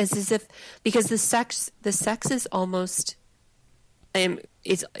 It's as if because the sex is almost.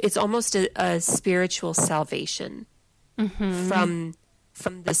 It's almost a spiritual salvation from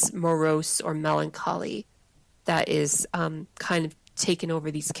this morose or melancholy that is kind of taken over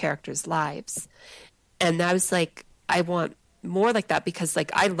these characters' lives, and I was like, I want more like that because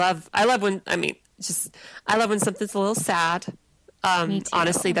like I love when something's a little sad.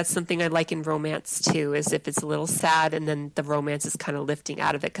 Honestly, that's something I like in romance too, is if it's a little sad and then the romance is kind of lifting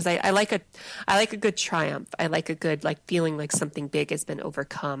out of it. Cause I like a good triumph. I like a good, like feeling like something big has been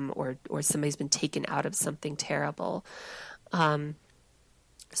overcome or somebody's been taken out of something terrible.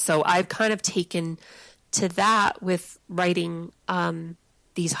 So I've kind of taken to that with writing,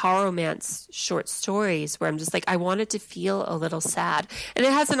 these horror romance short stories where I'm just like, I wanted to feel a little sad. And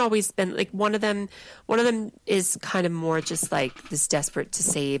it hasn't always been like one of them is kind of more just like this desperate to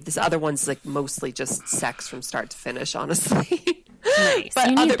save. This other one's like mostly just sex from start to finish, honestly. Nice.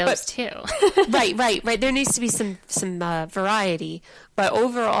 But you need those too. Right. There needs to be some variety. But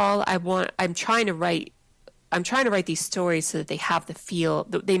overall, I'm trying to write these stories so that they have the feel.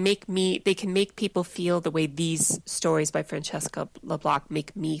 They can make people feel the way these stories by Francesca LeBlanc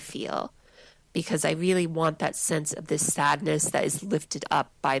make me feel, because I really want that sense of this sadness that is lifted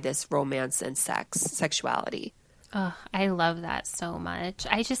up by this romance and sexuality. Oh, I love that so much.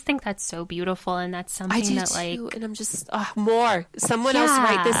 I just think that's so beautiful, and that's something too, and I'm just more. Someone else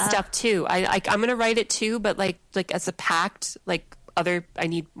write this stuff too. I'm gonna write it too, but like as a pact, like I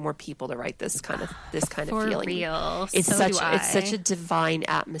need more people to write this kind of For feeling. real. It's it's such a divine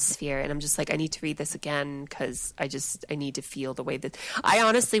atmosphere, and I'm just like, I need to read this again because I need to feel the way that I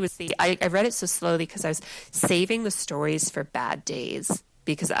honestly I read it so slowly because I was saving the stories for bad days.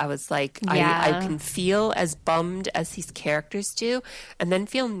 Because I was like, I can feel as bummed as these characters do, and then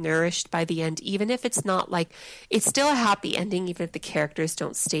feel nourished by the end, even if it's not like, it's still a happy ending, even if the characters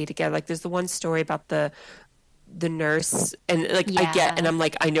don't stay together. Like there's the one story about the nurse, and like I get, and I'm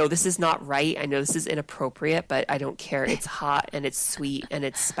like, I know this is not right, I know this is inappropriate, but I don't care. It's hot and it's sweet and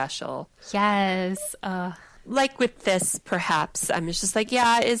it's special. Yes. Like with this, perhaps I'm just like,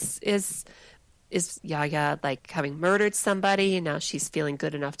 is Yaya like having murdered somebody and now she's feeling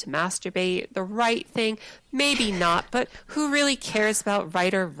good enough to masturbate the right thing? Maybe not, but who really cares about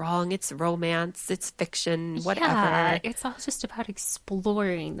right or wrong? It's romance, it's fiction, whatever. Yeah, it's all just about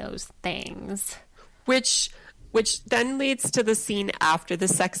exploring those things. Which then leads to the scene after the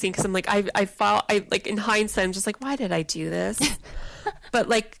sex scene, because I'm like, I like in hindsight, I'm just like, why did I do this? But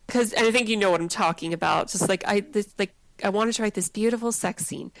like, and I think you know what I'm talking about. Just like I wanted to write this beautiful sex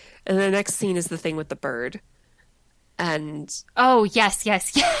scene, and the next scene is the thing with the bird. And oh yes.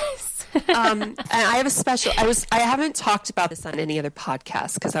 and I have I haven't talked about this on any other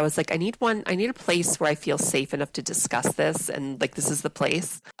podcast because I was like, I need a place where I feel safe enough to discuss this, and like this is the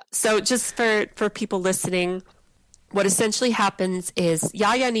place. So just for people listening, what essentially happens is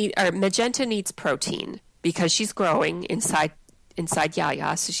Magenta needs protein because she's growing inside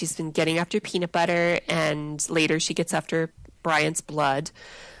Yaya. So she's been getting after peanut butter, and later she gets after Brian's blood.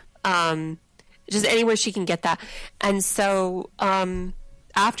 Just anywhere she can get that. And so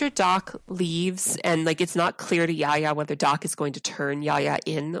after Doc leaves, and like it's not clear to Yaya whether Doc is going to turn Yaya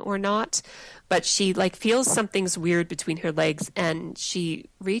in or not, but she like feels something's weird between her legs, and she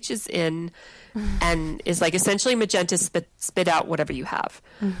reaches in and is like, essentially, Magenta, spit out whatever you have.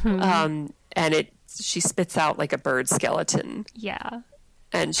 And she spits out like a bird skeleton. Yeah.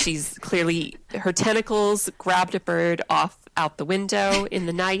 And she's clearly, her tentacles grabbed a bird out the window in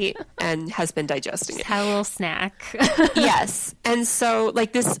the night and has been digesting it. Had a little snack. Yes. And so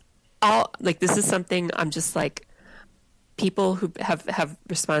like this is something I'm just like, people who have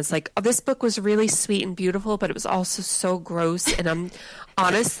responded like, oh, this book was really sweet and beautiful, but it was also so gross. And I'm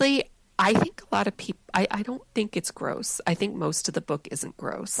honestly, I think a lot of people, I don't think it's gross. I think most of the book isn't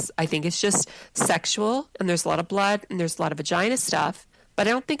gross. I think it's just sexual, and there's a lot of blood, and there's a lot of vagina stuff, but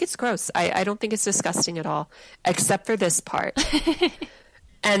I don't think it's gross. I don't think it's disgusting at all, except for this part.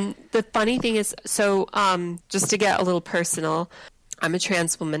 And the funny thing is, so just to get a little personal, I'm a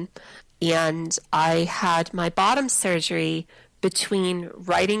trans woman, and I had my bottom surgery between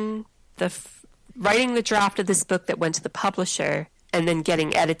writing the draft of this book that went to the publisher and then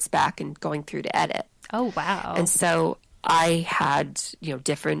getting edits back and going through to edit. Oh, wow. And so I had,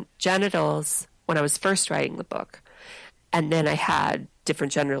 different genitals when I was first writing the book. And then I had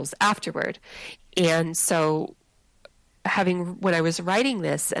different genitals afterward. And so when I was writing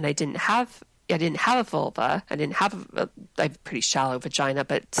this, and I didn't have a vulva, I have a pretty shallow vagina,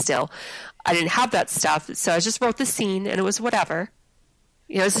 but still, I didn't have that stuff. So I just wrote the scene, and it was whatever.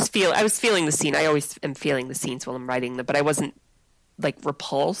 I was feeling the scene. I always am feeling the scenes while I'm writing them, but I wasn't like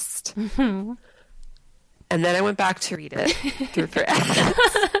repulsed. Mm-hmm. And then I went back to read it for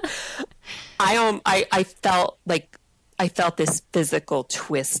edits. I felt this physical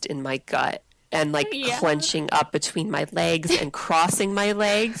twist in my gut, and like clenching up between my legs and crossing my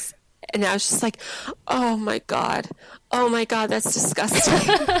legs. And I was just like, oh my God, that's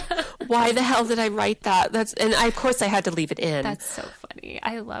disgusting. Why the hell did I write that? Of course I had to leave it in. That's so funny.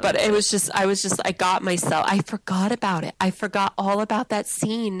 I love it. But I got myself, I forgot about it. I forgot all about that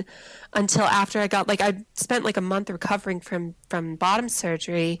scene until after I spent like a month recovering from bottom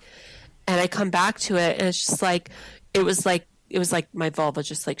surgery, and I come back to it, and it's just like, it was like it was like my vulva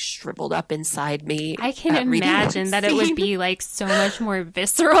just like shriveled up inside me. I can imagine that it would be like so much more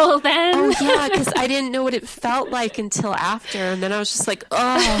visceral then. Oh yeah, because I didn't know what it felt like until after, and then I was just like,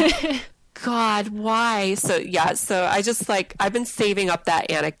 oh God, why? So yeah, so I just like, I've been saving up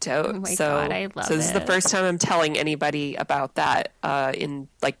that anecdote. Oh my so, God, I love so this is the it. first time I'm telling anybody about that in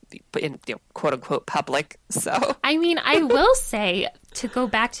quote unquote public. So I mean, I will say, to go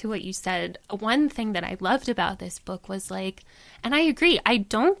back to what you said, one thing that I loved about this book was like, and I agree, I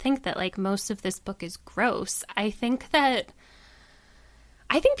don't think that like most of this book is gross. I think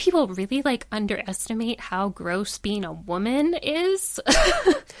people really like underestimate how gross being a woman is,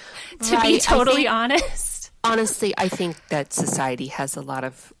 to be totally honest. Honestly, I think that society has a lot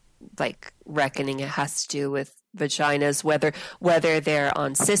of like reckoning. It has to do with vaginas, whether they're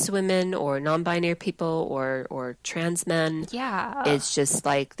on cis women or non-binary people or trans men. Yeah. It's just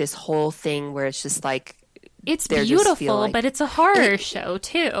like this whole thing where it's just like, It's just beautiful, feel like- but it's a horror show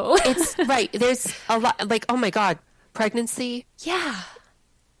too. it's right. There's a lot like, oh my God, pregnancy. Yeah.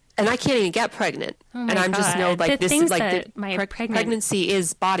 And I can't even get pregnant. Oh my and I'm just know God. like The this is things like that my pregnancy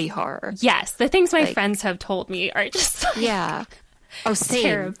is body horror. Yes, the things my Like- friends have told me are just like, Yeah. Oh, same.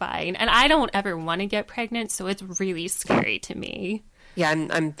 terrifying. And I don't ever want to get pregnant, so it's really scary to me. Yeah,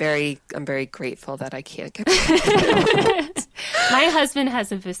 I'm very grateful that I can't get pregnant. My husband has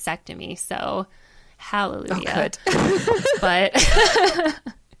a vasectomy, so hallelujah. Oh, good.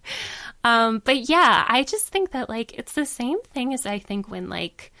 But yeah, I just think that like it's the same thing as I think when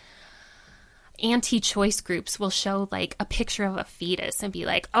like anti-choice groups will show like a picture of a fetus and be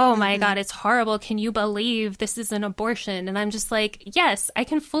like, oh my God, it's horrible. Can you believe this is an abortion? And I'm just like, yes, I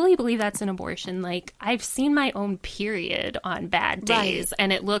can fully believe that's an abortion. Like I've seen my own period on bad days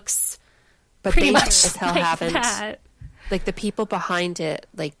and it looks But pretty they much as hell like haven't. that. Like the people behind it,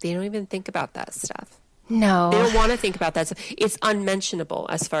 like they don't even think about that stuff. No. They don't want to think about that stuff. It's unmentionable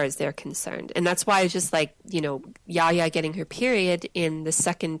as far as they're concerned. And that's why it's just like, Yaya getting her period in the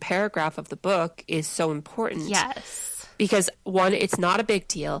second paragraph of the book is so important. Yes. Because one, it's not a big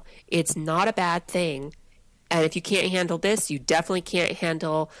deal. It's not a bad thing. And if you can't handle this, you definitely can't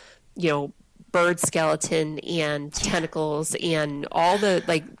handle, bird skeleton and tentacles and all the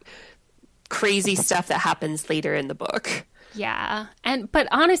like crazy stuff that happens later in the book. Yeah. But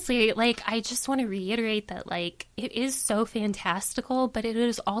honestly, like, I just want to reiterate that, like, it is so fantastical, but it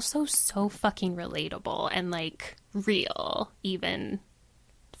is also so fucking relatable and, like, real, even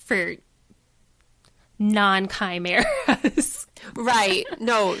for non-chimeras. Right.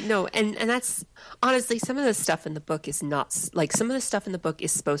 No. And that's honestly, some of the stuff in the book is not like, some of the stuff in the book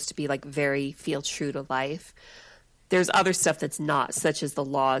is supposed to be like very feel true to life. There's other stuff that's not, such as the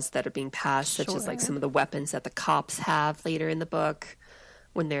laws that are being passed, such as like some of the weapons that the cops have later in the book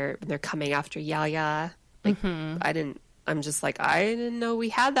when they're coming after Yaya. Like I'm just like, I didn't know we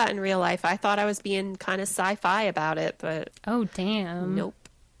had that in real life. I thought I was being kind of sci-fi about it, but Oh, damn. nope.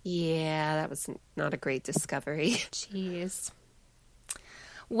 Yeah, that was not a great discovery. Jeez.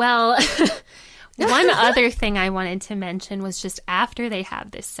 Well, one other thing I wanted to mention was just after they have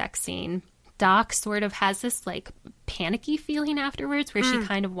this sex scene, Doc sort of has this like panicky feeling afterwards where she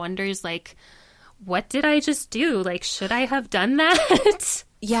kind of wonders like, what did I just do? Like, should I have done that?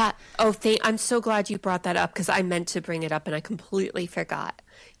 Yeah. Oh, I'm so glad you brought that up because I meant to bring it up and I completely forgot.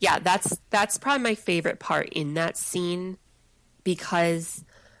 Yeah, that's probably my favorite part in that scene because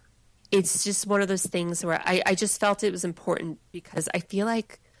it's just one of those things where I just felt it was important because I feel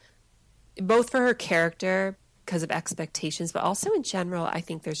like both for her character because of expectations, but also in general, I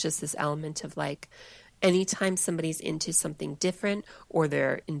think there's just this element of like anytime somebody's into something different or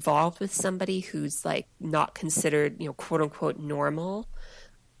they're involved with somebody who's like not considered, quote unquote normal,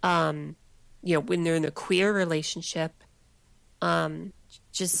 when they're in a queer relationship,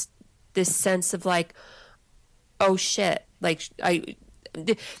 just this sense of like, oh shit, like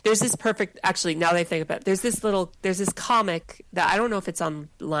there's this perfect, actually, now that I think about it, there's this comic that I don't know if it's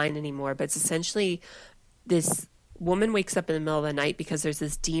online anymore, but it's essentially this woman wakes up in the middle of the night because there's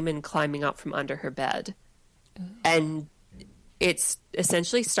this demon climbing up from under her bed. Ooh. And it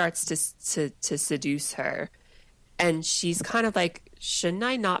essentially starts to seduce her. And she's kind of like, shouldn't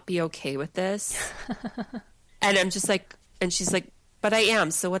I not be okay with this? And I'm just like, and she's like, but I am,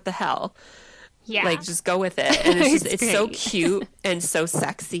 so what the hell? Yeah. Like, just go with it. And it's so cute and so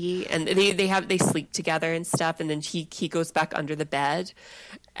sexy. And they sleep together and stuff. And then he goes back under the bed.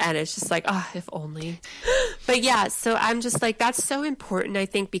 And it's just like, oh, if only. But yeah, so I'm just like, that's so important, I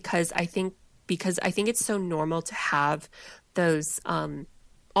think, because I think it's so normal to have those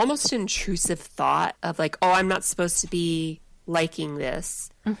almost intrusive thought of like, oh, I'm not supposed to be liking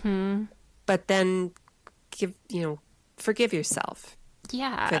this. Mm-hmm. But then forgive yourself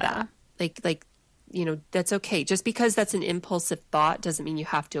Yeah. for that. Like, you know, that's okay. Just because that's an impulsive thought doesn't mean you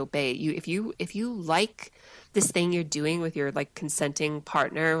have to obey it. If you like this thing you're doing with your like consenting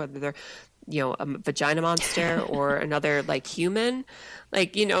partner, whether they're, you know, a vagina monster or another like human,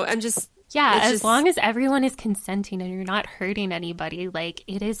 like, you know, Yeah, as long as everyone is consenting and you're not hurting anybody, like,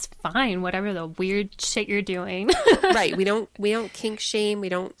 it is fine, whatever the weird shit you're doing. right. We don't kink shame. We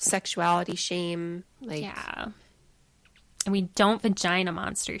don't sexuality shame. Like, Yeah. And we don't vagina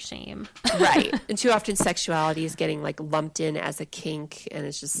monster shame. right. And too often sexuality is getting like lumped in as a kink, and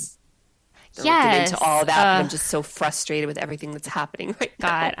it's just I don't get into all that. But I'm just so frustrated with everything that's happening right now.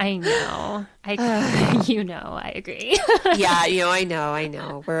 God, I know. You know, I agree. Yeah, you know, I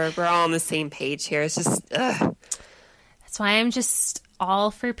know. We're all on the same page here. It's just That's why I'm just all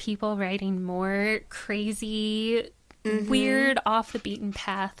for people writing more crazy, weird, off the beaten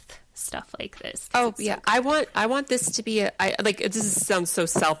path stuff like this. Oh yeah, I want this to be this sounds so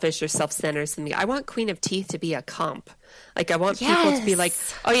selfish or self-centered to me. I want Queen of Teeth to be a comp. Like I want people to be like,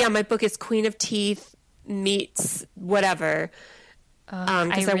 oh yeah, my book is Queen of Teeth meets whatever.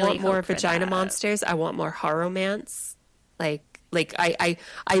 Because I want more vagina monsters. I want more horror-mance. Like I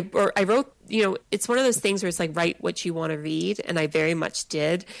wrote, you know, it's one of those things where it's like, write what you want to read. And I very much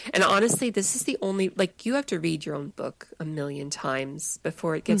did. And honestly, this is the only, like, you have to read your own book a million times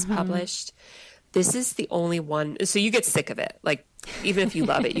before it gets published. This is the only one. So you get sick of it. Like, even if you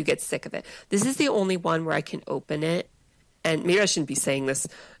love it, you get sick of it. This is the only one where I can open it. And maybe I shouldn't be saying this,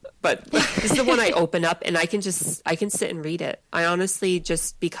 but this is the one I open up and I can sit and read it. I honestly,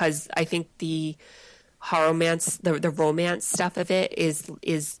 just because I think the romance, the romance stuff of it is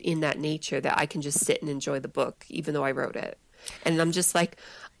in that nature that I can just sit and enjoy the book, even though I wrote it. And I'm just like,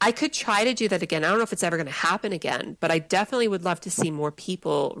 I could try to do that again. I don't know if it's ever going to happen again, but I definitely would love to see more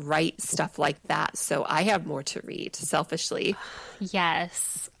people write stuff like that. So I have more to read, selfishly.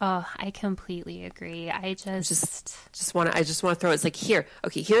 Yes. Oh, I completely agree. I just want to throw it. It's like,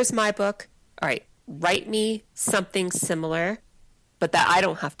 here's my book. All right, write me something similar, but that I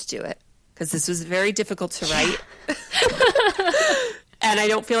don't have to do it. Because this was very difficult to write. And I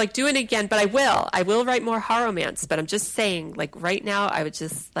don't feel like doing it again, but I will. I will write more horror-mance, but I'm just saying, like, right now, I would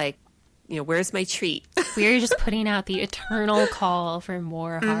just, like, you know, where's my treat? We're just putting out the eternal call for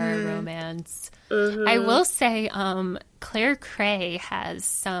more horror romance. I will say, Claire Cray has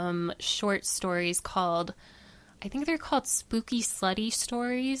some short stories called, I think they're called Spooky Slutty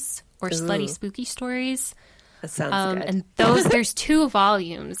Stories, or Slutty Spooky Stories. That sounds good. And there's 2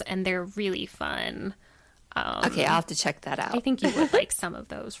 volumes, and they're really fun. Okay, I'll have to check that out. I think you would like some of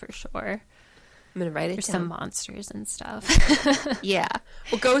those for sure. I'm going to write it There's down. some monsters and stuff. Yeah.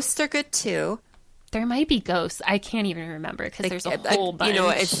 Well, ghosts are good too. There might be ghosts. I can't even remember because there's a whole bunch. You know,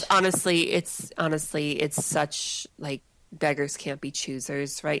 it's honestly, it's such, like, beggars can't be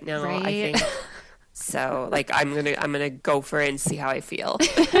choosers right now, Right? I think. So, like, I'm gonna go for it and see how I feel.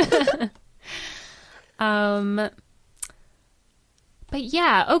 But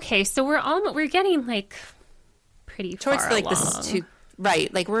yeah, okay. So we're getting like pretty towards far like along. this too,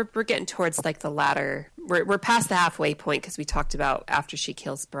 right? Like we're getting towards like the latter. We're past the halfway point because we talked about after she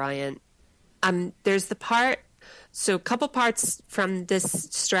kills Bryant. There's the part. So a couple parts from this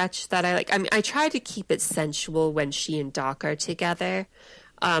stretch that I like. I mean, I try to keep it sensual when she and Doc are together.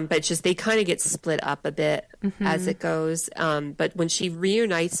 But just they kind of get split up a bit as it goes. But when she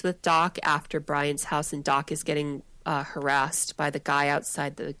reunites with Doc after Brian's house and Doc is getting harassed by the guy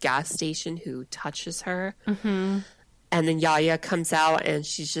outside the gas station who touches her. And then Yaya comes out and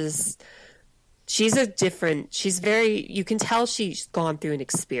she's very, you can tell she's gone through an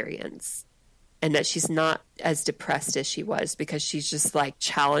experience and that she's not as depressed as she was because she's just like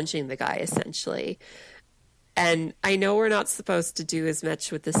challenging the guy essentially. And I know we're not supposed to do as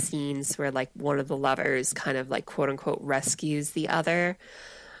much with the scenes where like one of the lovers kind of like quote unquote rescues the other.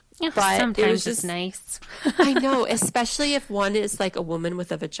 Yeah, but sometimes it's nice. I know, especially if one is like a woman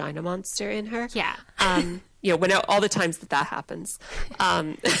with a vagina monster in her. Yeah. You know, when all the times that happens.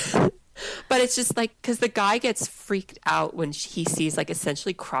 But it's just like, because the guy gets freaked out when he sees like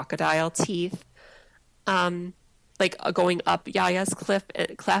essentially crocodile teeth. Like going up Yaya's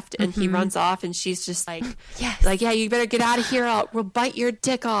cleft and he runs off and she's just like, Yes. like, yeah, you better get out of here. We'll bite your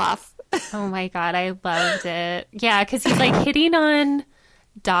dick off. Oh my God, I loved it. Yeah, because he's like hitting on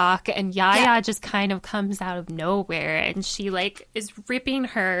Doc and Yaya just kind of comes out of nowhere and she like is ripping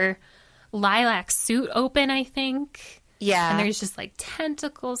her lilac suit open, I think. Yeah. And there's just like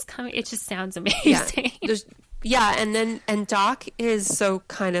tentacles coming. It just sounds amazing. Yeah. And Doc is so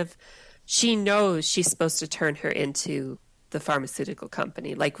kind of, she knows she's supposed to turn her into the pharmaceutical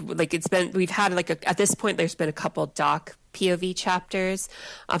company. Like we've had at this point, there's been a couple Doc POV chapters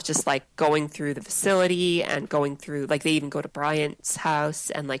of just like going through the facility and going through, like they even go to Bryant's house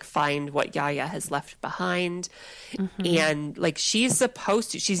and like find what Yaya has left behind. And like she's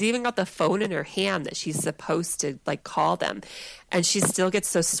even got the phone in her hand that she's supposed to like call them, and she still gets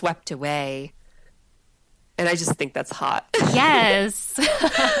so swept away. And I just think that's hot. Yes.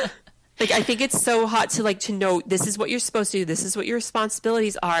 Like, I think it's so hot to know this is what you're supposed to do. This is what your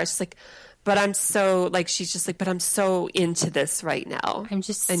responsibilities are. It's like, but I'm so, like, she's just like, but I'm so into this right now. I'm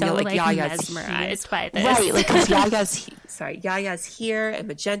just and so, like, Yaya's mesmerized by this. Right, like, because Yaya's here and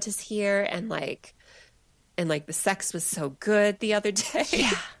Magenta's here, and the sex was so good the other day.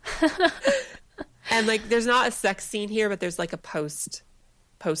 Yeah. And, like, there's not a sex scene here, but there's, like, a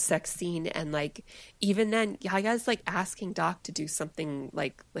post-sex scene, and like even then Yaya's like asking Doc to do something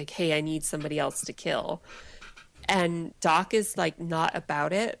like hey, I need somebody else to kill, and Doc is like not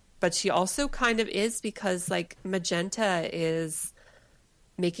about it, but she also kind of is, because like Magenta is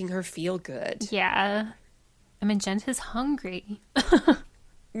making her feel good. Yeah. And Magenta's hungry.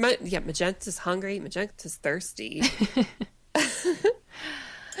 Magenta's hungry, Magenta's thirsty.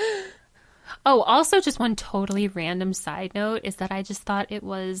 Oh, also just one totally random side note is that I just thought it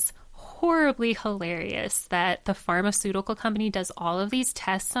was horribly hilarious that the pharmaceutical company does all of these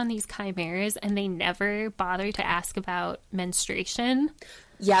tests on these chimeras and they never bother to ask about menstruation.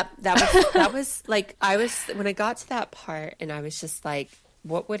 Yep, that was like, when I got to that part and I was just like,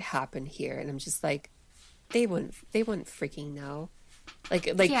 what would happen here? And I'm just like, they wouldn't freaking know. Like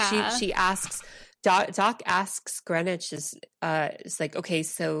yeah. she asks, Doc asks Greenwich is like, okay,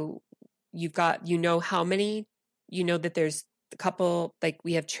 so you've got, how many, that there's a couple, like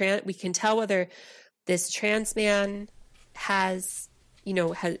we can tell whether this trans man is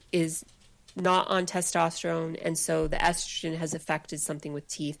not on testosterone, and so the estrogen has affected something with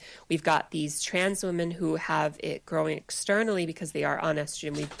teeth. We've got these trans women who have it growing externally because they are on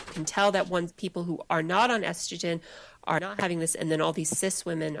estrogen. We can tell that people who are not on estrogen are not having this, and then all these cis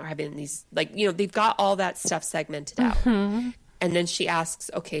women are having these, like, they've got all that stuff segmented out. Mm-hmm. And then she asks,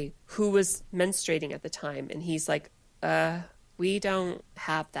 okay, who was menstruating at the time? And he's like, we don't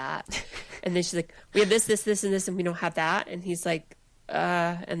have that. And then she's like, we have this, and this, and we don't have that. And he's like,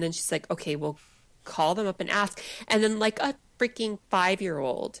 and then she's like, okay, we'll call them up and ask. And then like a freaking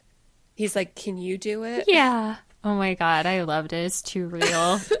 5-year-old, he's like, can you do it? Yeah. Oh my God, I loved it. It's too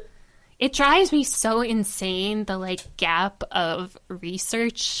real. It drives me so insane, the like gap of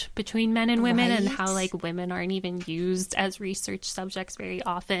research between men and women, right? And how like women aren't even used as research subjects very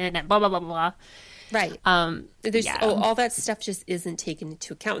often, and blah, blah, blah, blah. Right. All that stuff just isn't taken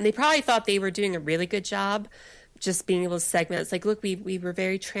into account. And they probably thought they were doing a really good job just being able to segment. It's like, look, we were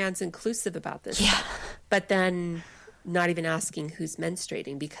very trans inclusive about this. Yeah. But then not even asking who's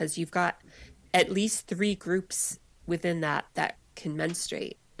menstruating, because you've got at least 3 groups within that can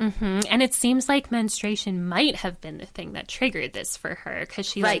menstruate. Mm-hmm. And it seems like menstruation might have been the thing that triggered this for her, because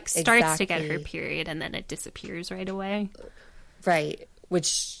she starts to get her period and then it disappears right away. Right.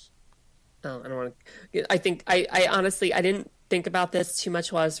 Which, I don't want to. I think I honestly I didn't think about this too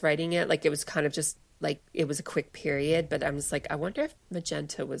much while I was writing it. Like, it was kind of just like it was a quick period, but I'm just like, I wonder if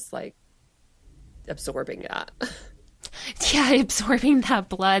Magenta was like absorbing that. Yeah, absorbing that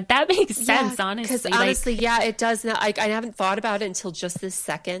blood. That makes sense, honestly. Because honestly, yeah, it does. Not, I haven't thought about it until just this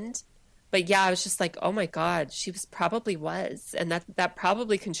second. But yeah, I was just like, oh my God, she probably was. And that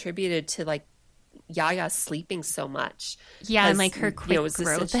probably contributed to like Yaya sleeping so much. Yeah, and like her quick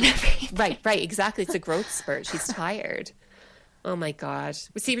growth and everything. Right, exactly. It's a growth spurt. She's tired. Oh my God.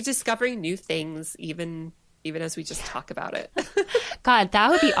 See, we're discovering new things even as we just talk about it. God, that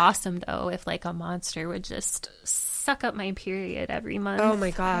would be awesome though, if like a monster would just suck up my period every month. Oh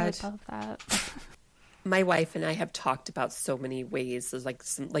my God. I love that. My wife and I have talked about so many ways. There's like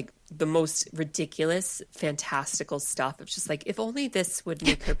some like the most ridiculous, fantastical stuff. It's just like, if only this would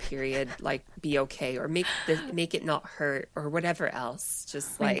make her period like be okay, or make it not hurt, or whatever else.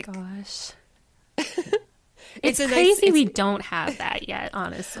 Just like, oh my gosh. It's crazy we don't have that yet,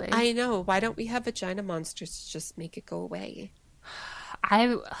 honestly. I know. Why don't we have vagina monsters to just make it go away?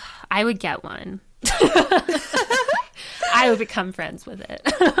 I would get one. I would become friends with it.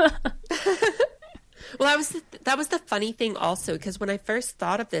 Well, that was the funny thing also, because when I first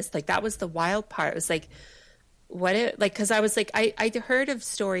thought of this, like, that was the wild part. It was like, what it, like, because I was like, I'd heard of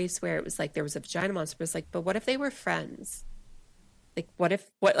stories where it was like there was a vagina monster, but it's like, but what if they were friends? Like,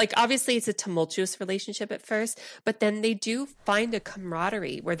 like, obviously it's a tumultuous relationship at first, but then they do find a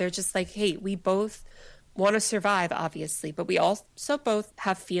camaraderie where they're just like, hey, we both want to survive, obviously, but we also both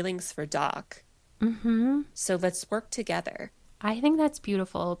have feelings for Doc. Mm-hmm. So let's work together. I think that's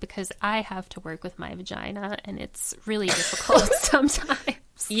beautiful because I have to work with my vagina and it's really difficult sometimes.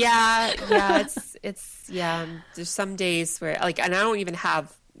 Yeah. There's some days where like, and I don't even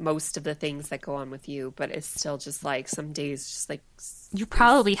have most of the things that go on with you, but it's still just like some days just like you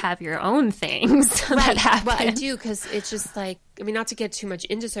probably have your own things that happen. Well, I do, because it's just like, I mean, not to get too much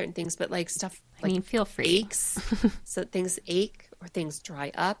into certain things, but like stuff like I mean, feel free. Aches. So things ache or things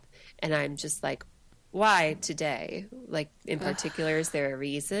dry up, and I'm just like, why today? Like in particular, is there a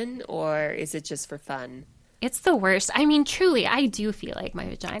reason, or is it just for fun? It's the worst. I mean, truly, I do feel like my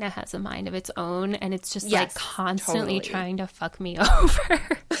vagina has a mind of its own, and it's just like constantly trying to fuck me over.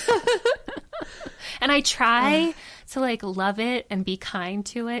 And I try to like love it and be kind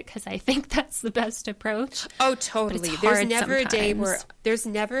to it because I think that's the best approach. Oh, totally. There's never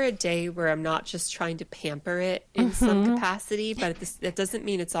a day where I'm not just trying to pamper it in some capacity, but that doesn't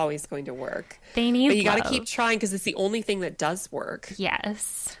mean it's always going to work. But you got to keep trying because it's the only thing that does work.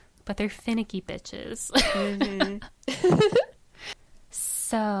 Yes, but they're finicky bitches.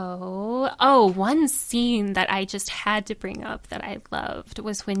 So, one scene that I just had to bring up that I loved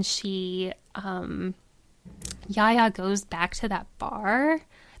was when she, Yaya goes back to that bar.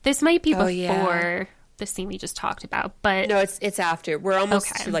 This might be before the scene we just talked about, but... No, it's after. We're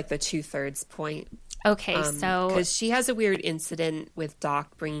almost to like the 2/3 point. Okay, so... Because she has a weird incident with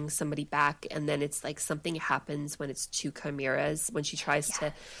Doc bringing somebody back, and then it's like something happens when it's two chimeras. When she tries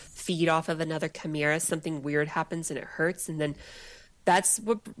to feed off of another chimera, something weird happens and it hurts, and then... That's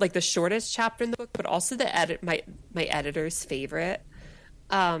what like the shortest chapter in the book, but also my editor's favorite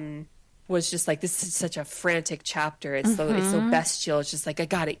was just like, this is such a frantic chapter. It's so bestial. It's just like, I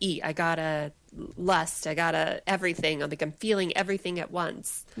gotta eat, I gotta lust, I gotta everything. I'm feeling everything at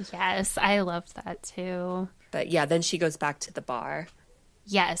once. Yes, I loved that too. But yeah, then she goes back to the bar.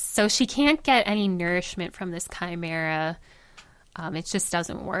 Yes, so she can't get any nourishment from this chimera. It just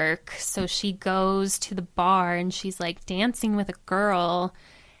doesn't work. So she goes to the bar and she's like dancing with a girl.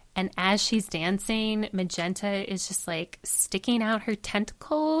 And as she's dancing, Magenta is just like sticking out her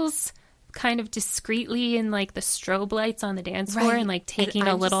tentacles kind of discreetly in like the strobe lights on the dance floor and like taking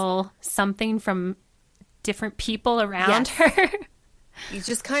a little something from different people around her. You're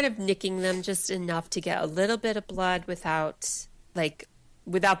just kind of nicking them just enough to get a little bit of blood without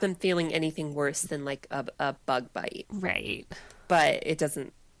them feeling anything worse than like a bug bite. Right. But it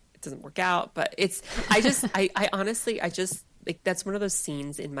doesn't work out. But I honestly like, that's one of those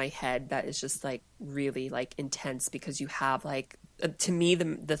scenes in my head that is just like really like intense, because you have like, to me,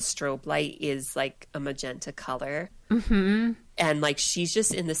 the strobe light is like a magenta color. Mm-hmm. And like, she's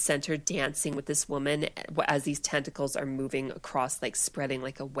just in the center dancing with this woman as these tentacles are moving across, like spreading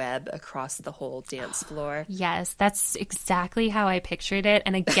like a web across the whole dance floor. Yes, that's exactly how I pictured it.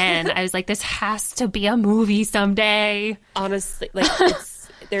 And again, I was like, this has to be a movie someday. Honestly, like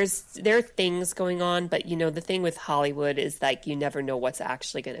there are things going on, but you know, the thing with Hollywood is like, you never know what's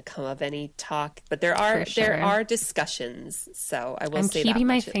actually going to come of any talk, but there are discussions. So I will I'm say keeping that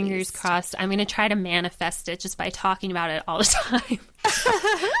my much, fingers crossed. I'm going to try to manifest it just by talking about it all the time.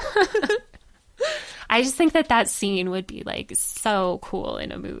 I just think that scene would be like so cool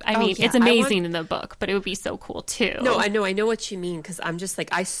in a movie. I mean, it's amazing in the book, but it would be so cool too. No, I know what you mean, because I'm just like,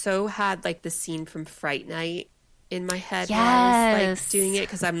 I so had like the scene from Fright Night in my head while I was like doing it,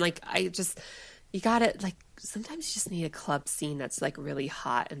 because I'm like, you gotta like, sometimes you just need a club scene that's like really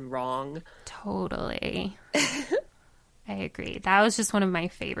hot and wrong. Totally. I agree. That was just one of my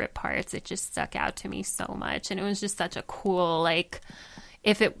favorite parts. It just stuck out to me so much, and it was just such a cool, like,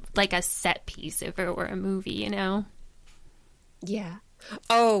 if it like a set piece, if it were a movie, you know? Yeah.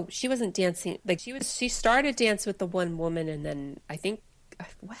 Oh, she wasn't dancing. Like, she started dance with the one woman, and then I think,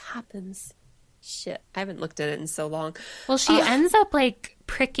 what happens? Shit, I haven't looked at it in so long. Well, she ends up like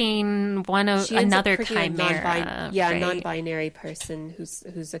pricking another chimera. A non-binary person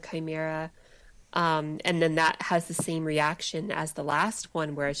who's a chimera. And then that has the same reaction as the last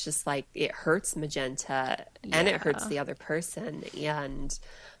one, where it's just like, it hurts Magenta and it hurts the other person. And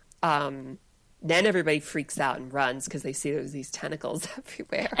then everybody freaks out and runs because they see there's these tentacles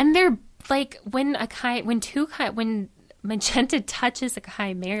everywhere. And they're like, when Magenta touches a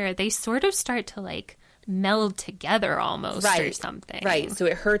chimera, they sort of start to like meld together almost, or something. Right. So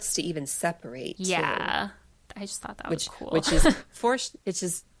it hurts to even separate. Yeah. Too. I just thought that was cool. Which is forced. It's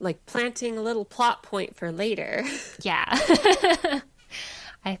just like planting a little plot point for later. Yeah.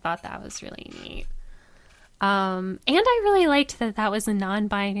 I thought that was really neat. And I really liked that was a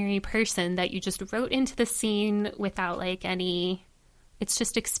non-binary person that you just wrote into the scene without like any, it's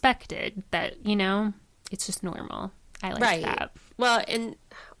just expected that, you know, it's just normal. I like Right. that. Well, and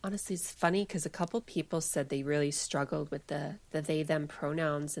honestly, it's funny because a couple people said they really struggled with the they them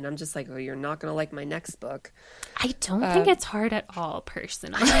pronouns, and I'm just like, oh, you're not gonna like my next book. I don't think it's hard at all,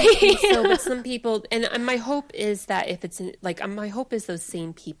 personally. So, but some people, and my hope is that if it's my hope is those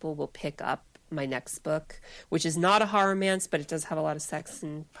same people will pick up my next book, which is not a horror romance, but it does have a lot of sex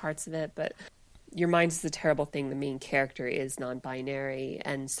in parts of it. But your mind is a terrible thing. The main character is non-binary,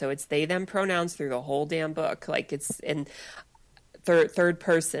 and so it's they them pronouns through the whole damn book. Like it's in third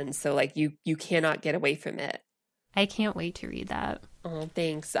person, so like you cannot get away from it. I can't wait to read that. Oh,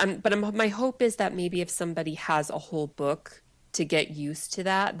 thanks. My hope is that maybe if somebody has a whole book to get used to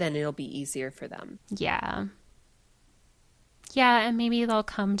that, then it'll be easier for them. Yeah. Yeah, and maybe they'll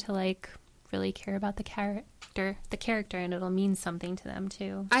come to like really care about the character, and it'll mean something to them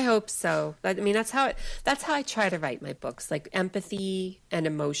too. I hope so. I mean, that's how I try to write my books. Like empathy and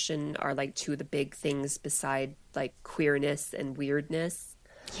emotion are like two of the big things beside like queerness and weirdness.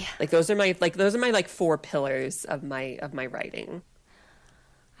 Yeah. Like those are my like four pillars of my writing.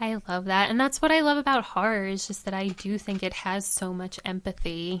 I love that. And that's what I love about horror, is just that I do think it has so much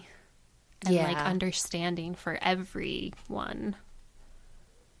empathy and like understanding for everyone.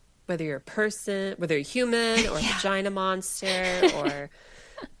 Whether you're a person, whether you're human or a vagina monster, or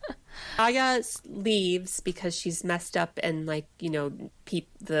Aya leaves because she's messed up, and like, you know,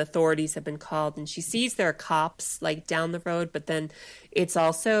 the authorities have been called, and she sees there are cops like down the road, but then it's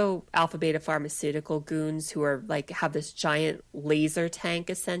also Alpha Beta Pharmaceutical goons who are like have this giant laser tank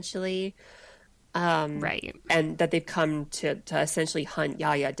essentially. Right. And that they've come to essentially hunt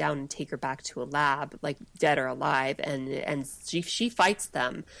Yaya down and take her back to a lab, like dead or alive, and she fights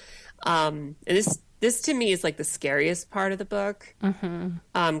them. And this to me is like the scariest part of the book.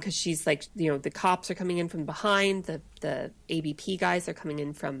 Because she's like, you know, the cops are coming in from behind, the ABP guys are coming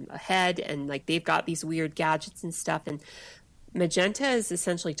in from ahead, and like they've got these weird gadgets and stuff, and Magenta is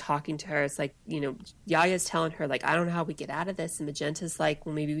essentially talking to her. It's like, you know, Yaya's telling her, like, I don't know how we get out of this. And Magenta's like,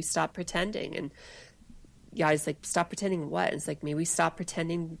 well, maybe we stop pretending. And Yaya's like, stop pretending what? And it's like, maybe we stop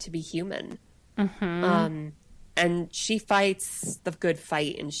pretending to be human. And she fights the good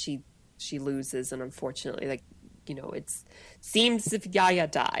fight, and she loses. And unfortunately, like, you know, it seems if Yaya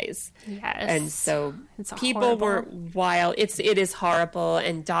dies. Yes. And so It's people horrible. were wild. It is horrible.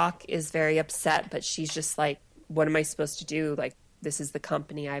 And Doc is very upset, but she's just like, what am I supposed to do? Like, this is the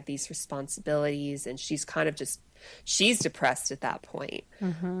company. I have these responsibilities. And she's kind of she's depressed at that point.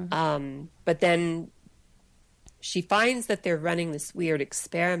 But then she finds that they're running this weird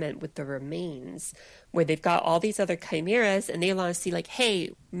experiment with the remains where they've got all these other chimeras, and they want to see like,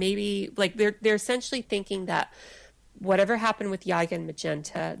 hey, maybe like they're essentially thinking that whatever happened with Yaya and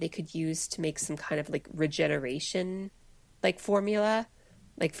Magenta, they could use to make some kind of like regeneration like formula,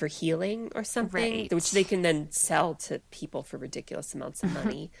 like for healing or something, Right. which they can then sell to people for ridiculous amounts of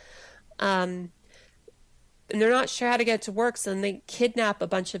money. And they're not sure how to get it to work, so then they kidnap a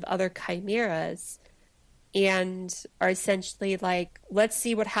bunch of other chimeras and are essentially like, let's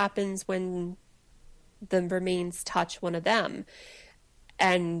see what happens when the remains touch one of them.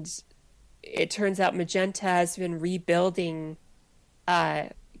 And it turns out Magenta has been rebuilding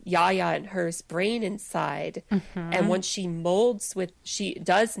Yaya and her's brain inside. And once she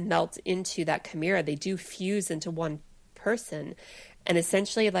does melt into that chimera, they do fuse into one person. And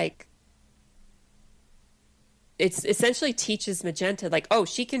essentially, like, it's essentially teaches Magenta, like, oh,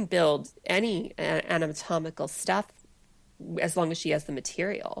 she can build any anatomical stuff as long as she has the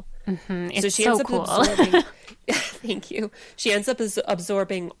material. It's So she so ends up cool. absorbing. Thank you. She ends up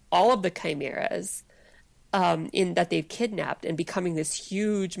absorbing all of the chimeras in that they've kidnapped and becoming this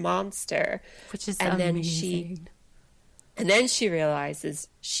huge monster. Which is and amazing. then she realizes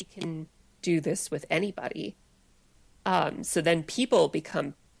she can do this with anybody. So then people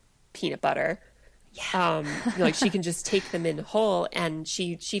become peanut butter. Like she can just take them in whole. And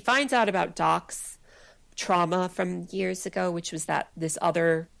she finds out about Doc's trauma from years ago, which was that this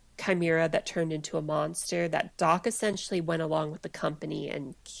other chimera that turned into a monster that Doc essentially went along with the company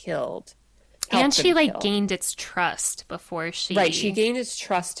and killed. And she like gained its trust before she... Right, she gained its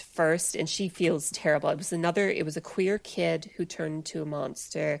trust first, and she feels terrible. It was a queer kid who turned into a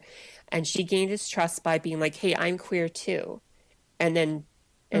monster, and she gained his trust by being like, hey, I'm queer too. And then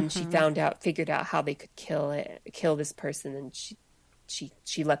she figured out how they could kill this person, and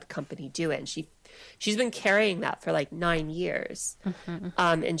she let the company do it. And she's been carrying that for like 9 years.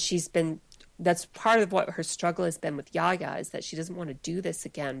 And that's part of what her struggle has been with Yaya, is that she doesn't want to do this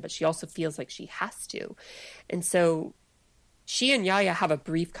again, but she also feels like she has to. And so she and Yaya have a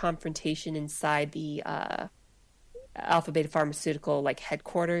brief confrontation inside the Alpha Beta Pharmaceutical like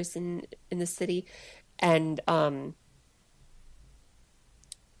headquarters in the city. And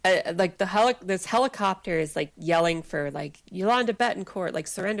like this helicopter is like yelling for like Yolanda Betancourt, like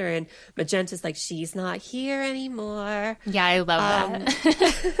surrender, and Magenta's like, she's not here anymore. Yeah, I love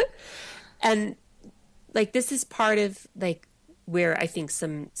that. And like this is part of like where I think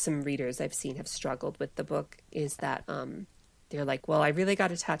some readers I've seen have struggled with the book is that they're like, well, I really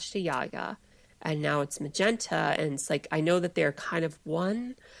got attached to Yaya, and now it's Magenta, and it's like I know that they're kind of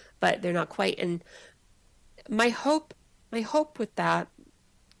one, but they're not quite. And my hope with that,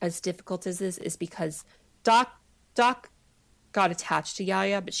 as difficult as this, is because Doc got attached to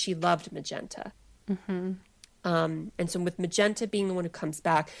Yaya, but she loved Magenta. Mm-hmm. And so with Magenta being the one who comes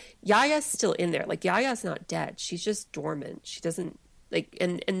back, Yaya's still in there. Like Yaya's not dead. She's just dormant. She doesn't like,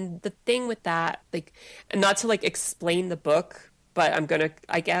 and the thing with that, like, and not to like explain the book, but I'm going to,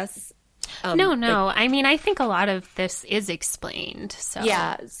 I guess. No. Like, I mean, I think a lot of this is explained. So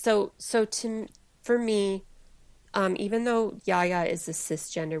yeah. So for me, even though Yaya is a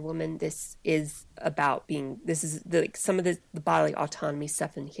cisgender woman, this is about some of the bodily autonomy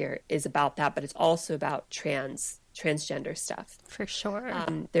stuff in here is about that, but it's also about transgender stuff. For sure.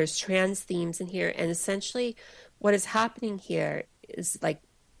 There's trans themes in here, and essentially what is happening here is like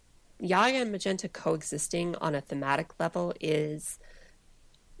Yaya and Magenta coexisting on a thematic level is,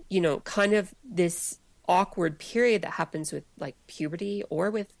 you know, kind of this awkward period that happens with like puberty or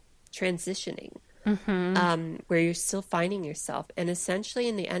with transitioning. Mm-hmm. Where you're still finding yourself, and essentially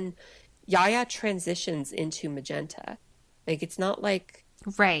in the end Yaya transitions into Magenta. Like it's not like,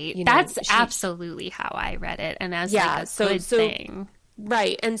 right, you know, that's absolutely how I read it, and as like a good thing,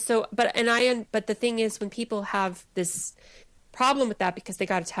 right. And so but the thing is, when people have this problem with that because they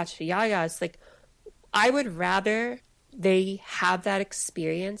got attached to Yaya, it's like I would rather they have that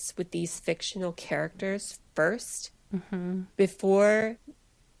experience with these fictional characters first, mm-hmm. before,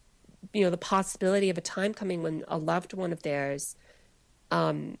 you know, the possibility of a time coming when a loved one of theirs,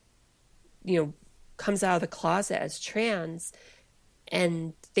 you know, comes out of the closet as trans,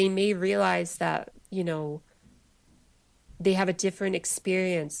 and they may realize that, you know, they have a different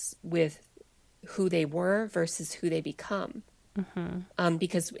experience with who they were versus who they become. Mm-hmm.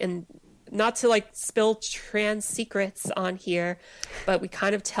 Because, and not to like spill trans secrets on here, but we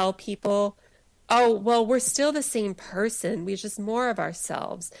kind of tell people, oh, well, we're still the same person. We're just more of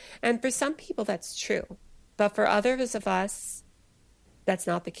ourselves. And for some people, that's true. But for others of us, that's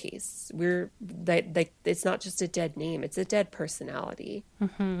not the case. We're like it's not just a dead name. It's a dead personality.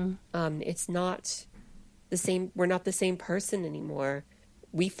 Mm-hmm. It's not the same. We're not the same person anymore.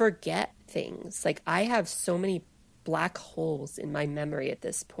 We forget things. Like I have so many black holes in my memory at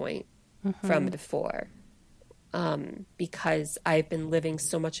this point, mm-hmm. from before, because I've been living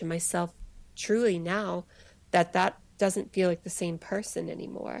so much of myself truly now that doesn't feel like the same person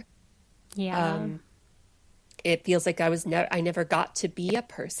anymore. Yeah. It feels like I never got to be a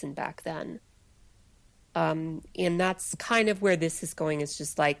person back then. And that's kind of where this is going. It's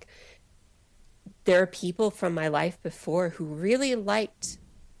just like, there are people from my life before who really liked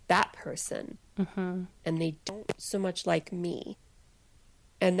that person, mm-hmm. and they don't so much like me.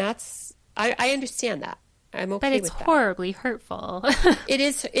 And that's, I understand that. I'm okay with that. But it's horribly hurtful. It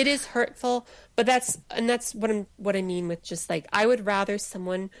is hurtful, but that's what I mean with just like, I would rather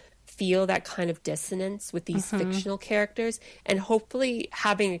someone feel that kind of dissonance with these, mm-hmm. fictional characters, and hopefully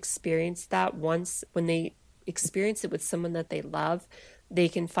having experienced that once, when they experience it with someone that they love, they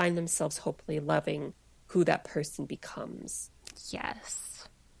can find themselves hopefully loving who that person becomes. Yes.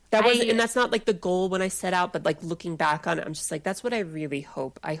 And that's not like the goal when I set out, but like looking back on it, I'm just like, that's what I really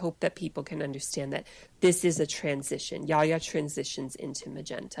hope. I hope that people can understand that this is a transition. Yaya transitions into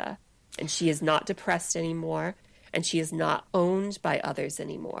Magenta, and she is not depressed anymore, and she is not owned by others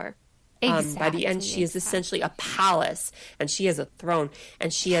anymore. Exactly, by the end, she is essentially a palace, and she has a throne,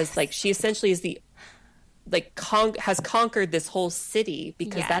 and she has like, she essentially is the, like, has conquered this whole city,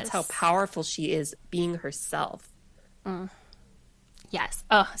 because that's how powerful she is, being herself. Yes.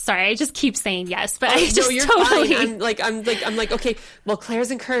 Oh, sorry. I just keep saying yes, but I just no, you're totally... fine. I'm like, okay, well,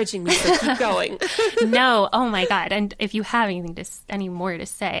 Claire's encouraging me, so keep going. No. Oh my God. And if you have any more to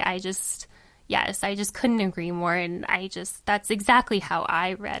say, I just couldn't agree more. And that's exactly how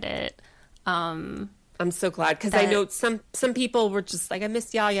I read it. I'm so glad, because I know some people were just like, I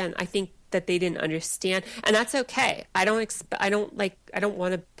miss Yaya, and I think that they didn't understand, and that's okay. I don't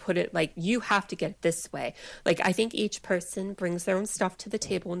want to put it like, you have to get it this way. Like, I think each person brings their own stuff to the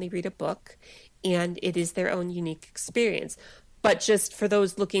table when they read a book, and it is their own unique experience. But just for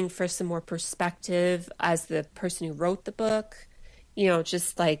those looking for some more perspective as the person who wrote the book, you know,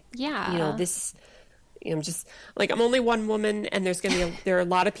 just like, yeah, you know, this, you know, just like, I'm only one woman, and there are a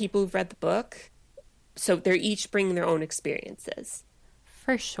lot of people who've read the book, so they're each bringing their own experiences.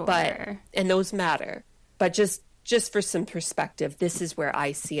 For sure. And those matter. But just for some perspective, this is where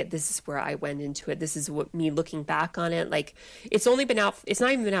I see it. This is where I went into it. This is what me looking back on it. Like, it's not even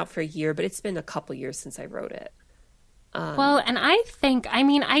been out for a year, but it's been a couple years since I wrote it. Well, and I think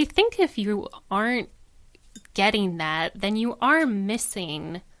if you aren't getting that, then you are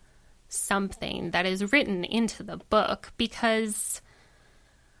missing something that is written into the book, because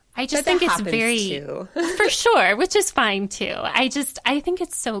I just think it's very, too. for sure, which is fine too. I think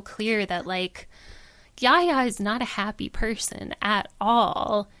it's so clear that, like, Yaya is not a happy person at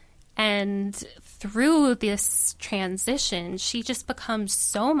all. And through this transition, she just becomes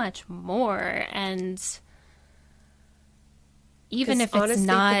so much more. And even if it's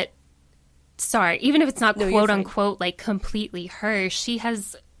not, quote unquote, like completely her, she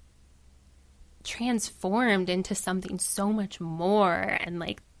has transformed into something so much more. And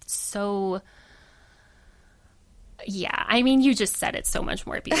like, so, yeah, I mean, you just said it so much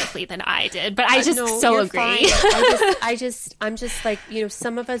more beautifully than I did, but I just agree. I'm just like, you know,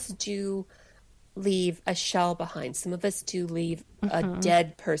 some of us do leave a shell behind. Some of us do leave a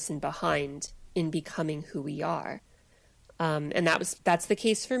dead person behind in becoming who we are. And that's the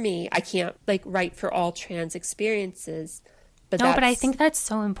case for me. I can't like write for all trans experiences, but I think that's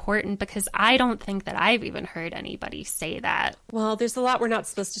so important, because I don't think that I've even heard anybody say that. Well, there's a lot we're not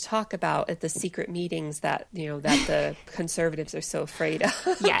supposed to talk about at the secret meetings that, you know, that the conservatives are so afraid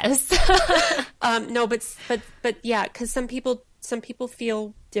of. Yes. No, but yeah, because some people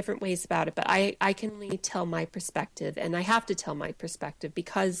feel different ways about it, but I can only tell my perspective, and I have to tell my perspective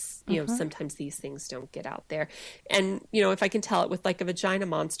because, you know, sometimes these things don't get out there. And, you know, if I can tell it with like a vagina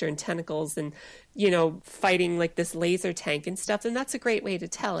monster and tentacles and, you know, fighting like this laser tank and stuff, then that's a great way to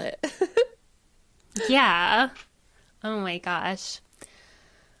tell it. Yeah. Oh my gosh.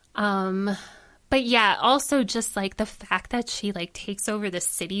 But yeah, also just like the fact that she like takes over the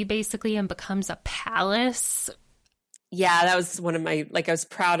city basically and becomes a palace. Yeah, that was one of my, like, I was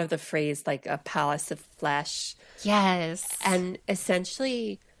proud of the phrase, like, a palace of flesh. Yes. And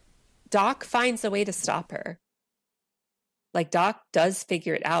essentially, Doc finds a way to stop her. Like, Doc does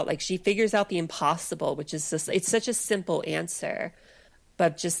figure it out. Like, she figures out the impossible, which is just, it's such a simple answer.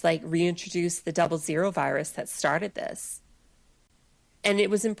 But just, like, reintroduce the 00 virus that started this. And it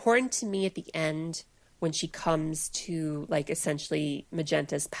was important to me at the end when she comes to, like, essentially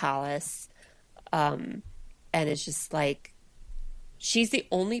Magenta's palace, and it's just like, she's the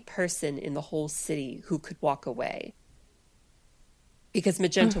only person in the whole city who could walk away. Because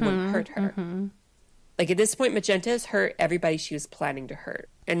Magenta wouldn't hurt her. Like, at this point, Magenta has hurt everybody she was planning to hurt.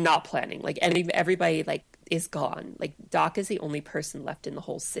 And not planning. Like, everybody, like, is gone. Like, Doc is the only person left in the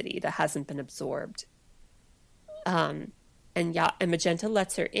whole city that hasn't been absorbed. And Magenta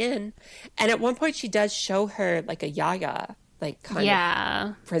lets her in. And at one point, she does show her, like, a Yaya, like, kind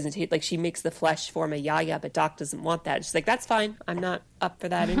of presentate, like, she makes the flesh form a Yaya, but Doc doesn't want that. She's like, that's fine, I'm not up for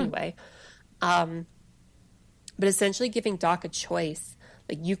that anyway. But essentially giving Doc a choice,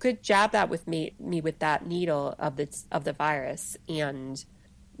 like, you could jab that with me with that needle of the virus and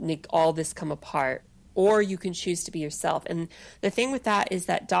make all this come apart, or you can choose to be yourself. And the thing with that is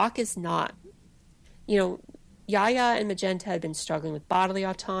that Doc is not, you know, Yaya and Magenta had been struggling with bodily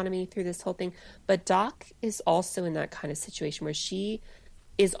autonomy through this whole thing, but Doc is also in that kind of situation where she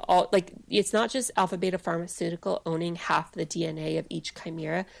is all, like, it's not just Alpha Beta Pharmaceutical owning half the DNA of each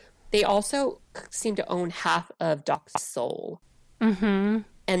chimera. They also seem to own half of Doc's soul. And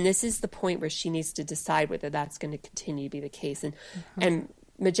this is the point where she needs to decide whether that's going to continue to be the case. And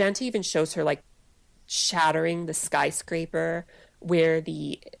Magenta even shows her, like, shattering the skyscraper where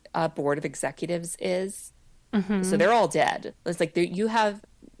the board of executives is. So they're all dead. It's like you have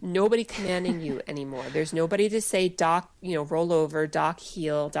nobody commanding you anymore. There's nobody to say, Doc, you know, roll over, Doc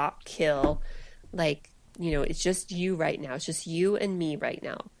heal, Doc kill. Like, you know, it's just you right now. It's just you and me right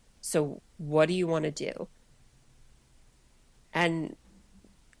now. So what do you want to do? And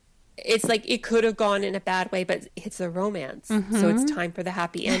it's like, it could have gone in a bad way, but it's a romance. So it's time for the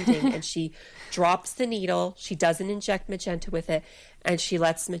happy ending. And she drops the needle. She doesn't inject Magenta with it. And she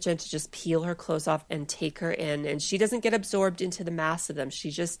lets Magenta just peel her clothes off and take her in. And she doesn't get absorbed into the mass of them.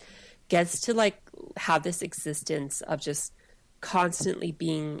 She just gets to, like, have this existence of just constantly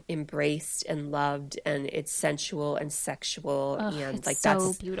being embraced and loved. And it's sensual and sexual. And like, so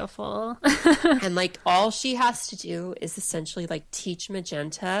that's beautiful. And like, all she has to do is essentially, like, teach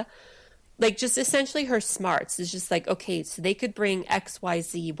Magenta, like, just essentially her smarts. It's just like, okay, so they could bring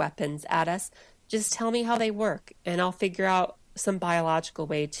XYZ weapons at us. Just tell me how they work, and I'll figure out some biological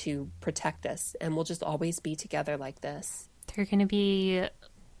way to protect us, and we'll just always be together like this. They're going to be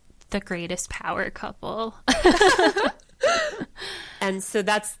the greatest power couple. And so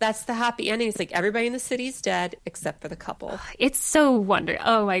that's the happy ending. It's like everybody in the city's dead except for the couple. It's so wonderful.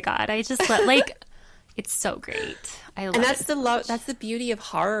 Oh my God. I just like, it's so great. I love And that's it. the love. That's the beauty of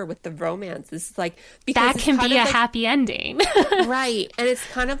horror with the romance. This is like, because That it's can kind be of a like, happy ending. right. And it's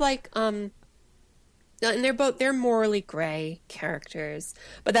kind of like, and they're morally gray characters,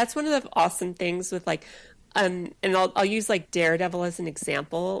 but that's one of the awesome things with like, and I'll use like Daredevil as an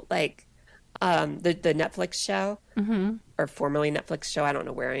example, like, the Netflix show, or formerly Netflix show. I don't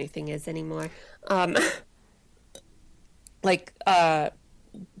know where anything is anymore. Like,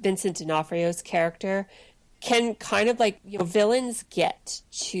 Vincent D'Onofrio's character can kind of like, villains get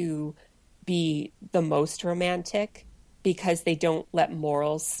to be the most romantic because they don't let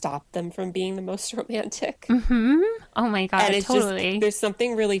morals stop them from being the most romantic. Oh my God. And it's Totally. just, there's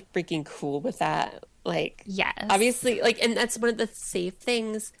something really freaking cool with that. Like, Yes. obviously, like, and that's one of the safe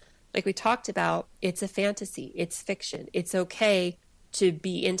things, like we talked about. It's a fantasy, it's fiction. It's okay to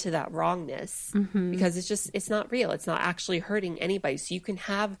be into that wrongness because it's not real. It's not actually hurting anybody. So you can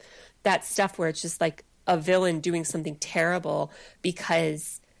have that stuff where it's just like a villain doing something terrible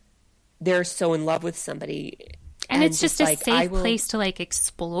because they're so in love with somebody. And it's just a like, safe place to like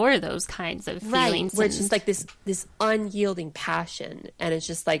explore those kinds of feelings. Where it's just like this unyielding passion, and it's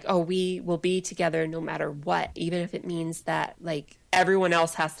just like, oh, we will be together no matter what, even if it means that like everyone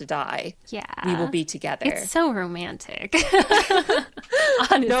else has to die. Yeah. We will be together. It's so romantic.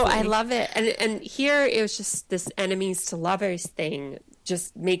 Honestly. No, I love it. And here it was just this enemies to lovers thing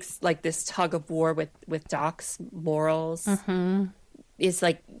just makes like this tug of war with Doc's morals. Is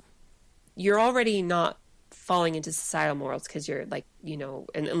like, you're already not falling into societal morals because you're like,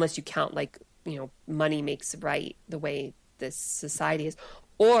 and unless you count like, money makes right the way this society is,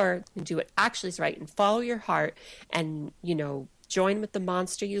 or do what actually is right and follow your heart and, join with the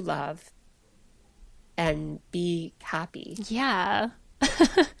monster you love and be happy. Yeah.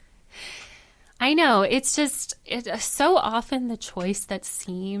 I know. It's just, so often the choice that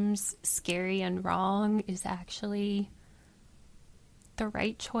seems scary and wrong is actually the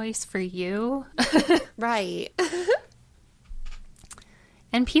right choice for you. Right.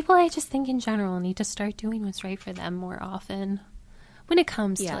 And people, I just think in general, need to start doing what's right for them more often when it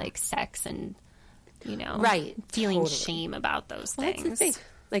comes to like sex and, right. feeling Totally. shame about those Well, things. that's the thing.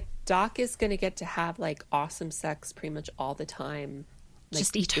 Like, Doc is going to get to have like awesome sex pretty much all the time. Like,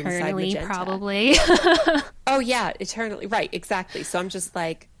 Just inside eternally, Magenta. probably. Oh yeah, eternally. Right, exactly. So I'm just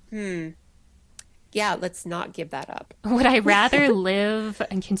like, yeah, let's not give that up. Would I rather live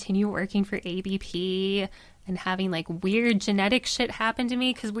and continue working for ABP and having like weird genetic shit happen to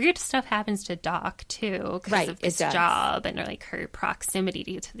me? Because weird stuff happens to Doc too, because Right, of this it does. job and like her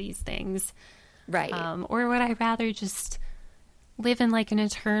proximity to these things. Right. Or would I rather just live in like an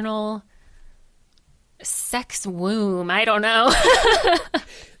eternal sex womb? I don't know.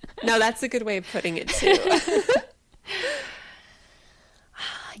 No, that's a good way of putting it too.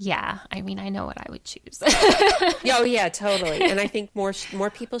 Yeah, I mean, I know what I would choose. Oh yeah, totally. And I think more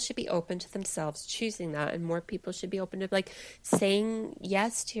people should be open to themselves choosing that, and more people should be open to like saying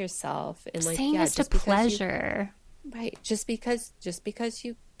yes to yourself and like Saying yes to just because pleasure. right. Just because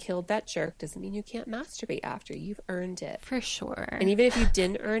you killed that jerk doesn't mean you can't masturbate after. You've earned it. For sure. And even if you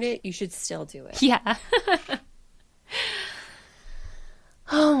didn't earn it, you should still do it. Yeah.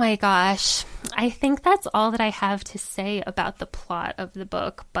 Oh my gosh. I think that's all that I have to say about the plot of the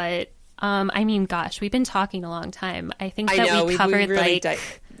book. But, I mean, gosh, we've been talking a long time. I think that we covered really like...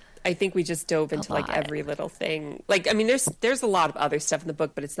 I think we just dove into like lot. every little thing. Like, I mean, there's a lot of other stuff in the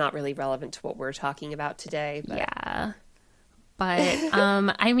book, but it's not really relevant to what we're talking about today. But. Yeah. But,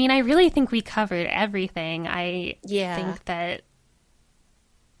 I mean, I really think we covered everything. I think that,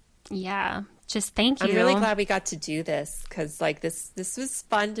 just thank you. I'm really glad we got to do this because like this was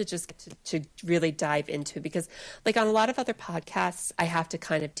fun to just get to really dive into, because like on a lot of other podcasts, I have to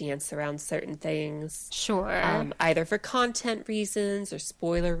kind of dance around certain things. Sure. Either for content reasons or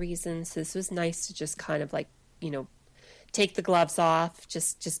spoiler reasons. This was nice to just kind of like, take the gloves off,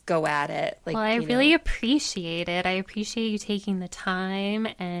 just go at it. Like, well, I really appreciate it. I appreciate you taking the time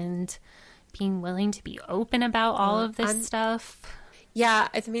and being willing to be open about all of this stuff. Yeah,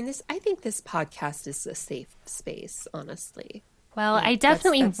 I mean, I think this podcast is a safe space, honestly. Well, I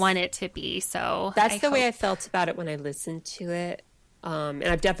definitely want it to be, so that's the way I felt about it when I listened to it. And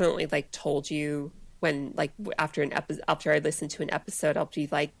I've definitely like told you when like after I listened to an episode, I'll be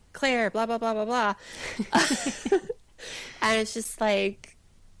like, Claire, blah blah blah blah blah. And it's just like,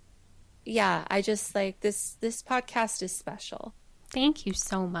 yeah, I just like this podcast is special. Thank you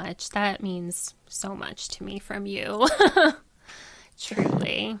so much. That means so much to me from you.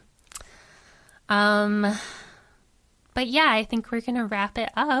 Truly. But yeah, I think we're going to wrap it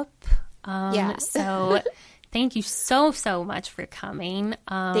up. Yeah. So thank you so much for coming.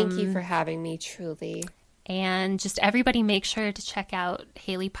 Thank you for having me, truly. And just everybody make sure to check out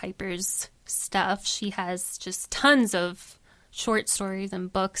Hailey Piper's stuff. She has just tons of short stories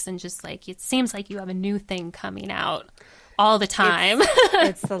and books, and just like, it seems like you have a new thing coming out all the time.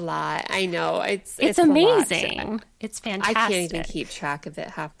 It's a lot. I know. It's amazing. It's fantastic. I can't even keep track of it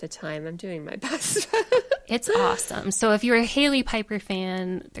half the time. I'm doing my best. It's awesome. So if you're a Hailey Piper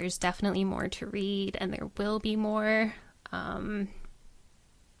fan, there's definitely more to read, and there will be more.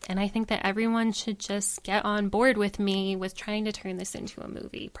 And I think that everyone should just get on board with me with trying to turn this into a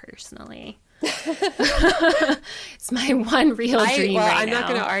movie, personally. It's my one real dream right I'm now. not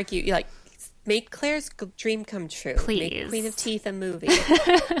going to argue. Like, make Claire's dream come true. Please. Make Queen of Teeth a movie.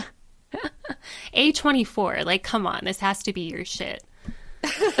 A24, like, come on. This has to be your shit.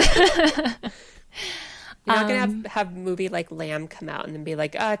 You're not going to have a movie like Lamb come out and then be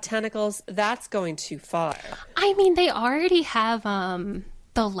like, tentacles, that's going too far. I mean, they already have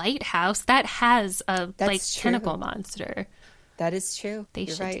The Lighthouse. That has a That's true. tentacle monster. That is true. They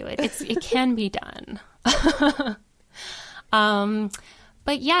You're should right. do it. It can be done.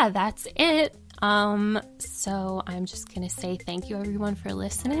 But yeah, that's it. So I'm just going to say thank you, everyone, for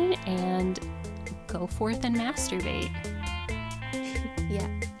listening, and go forth and masturbate. Yeah.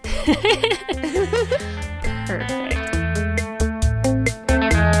 Perfect.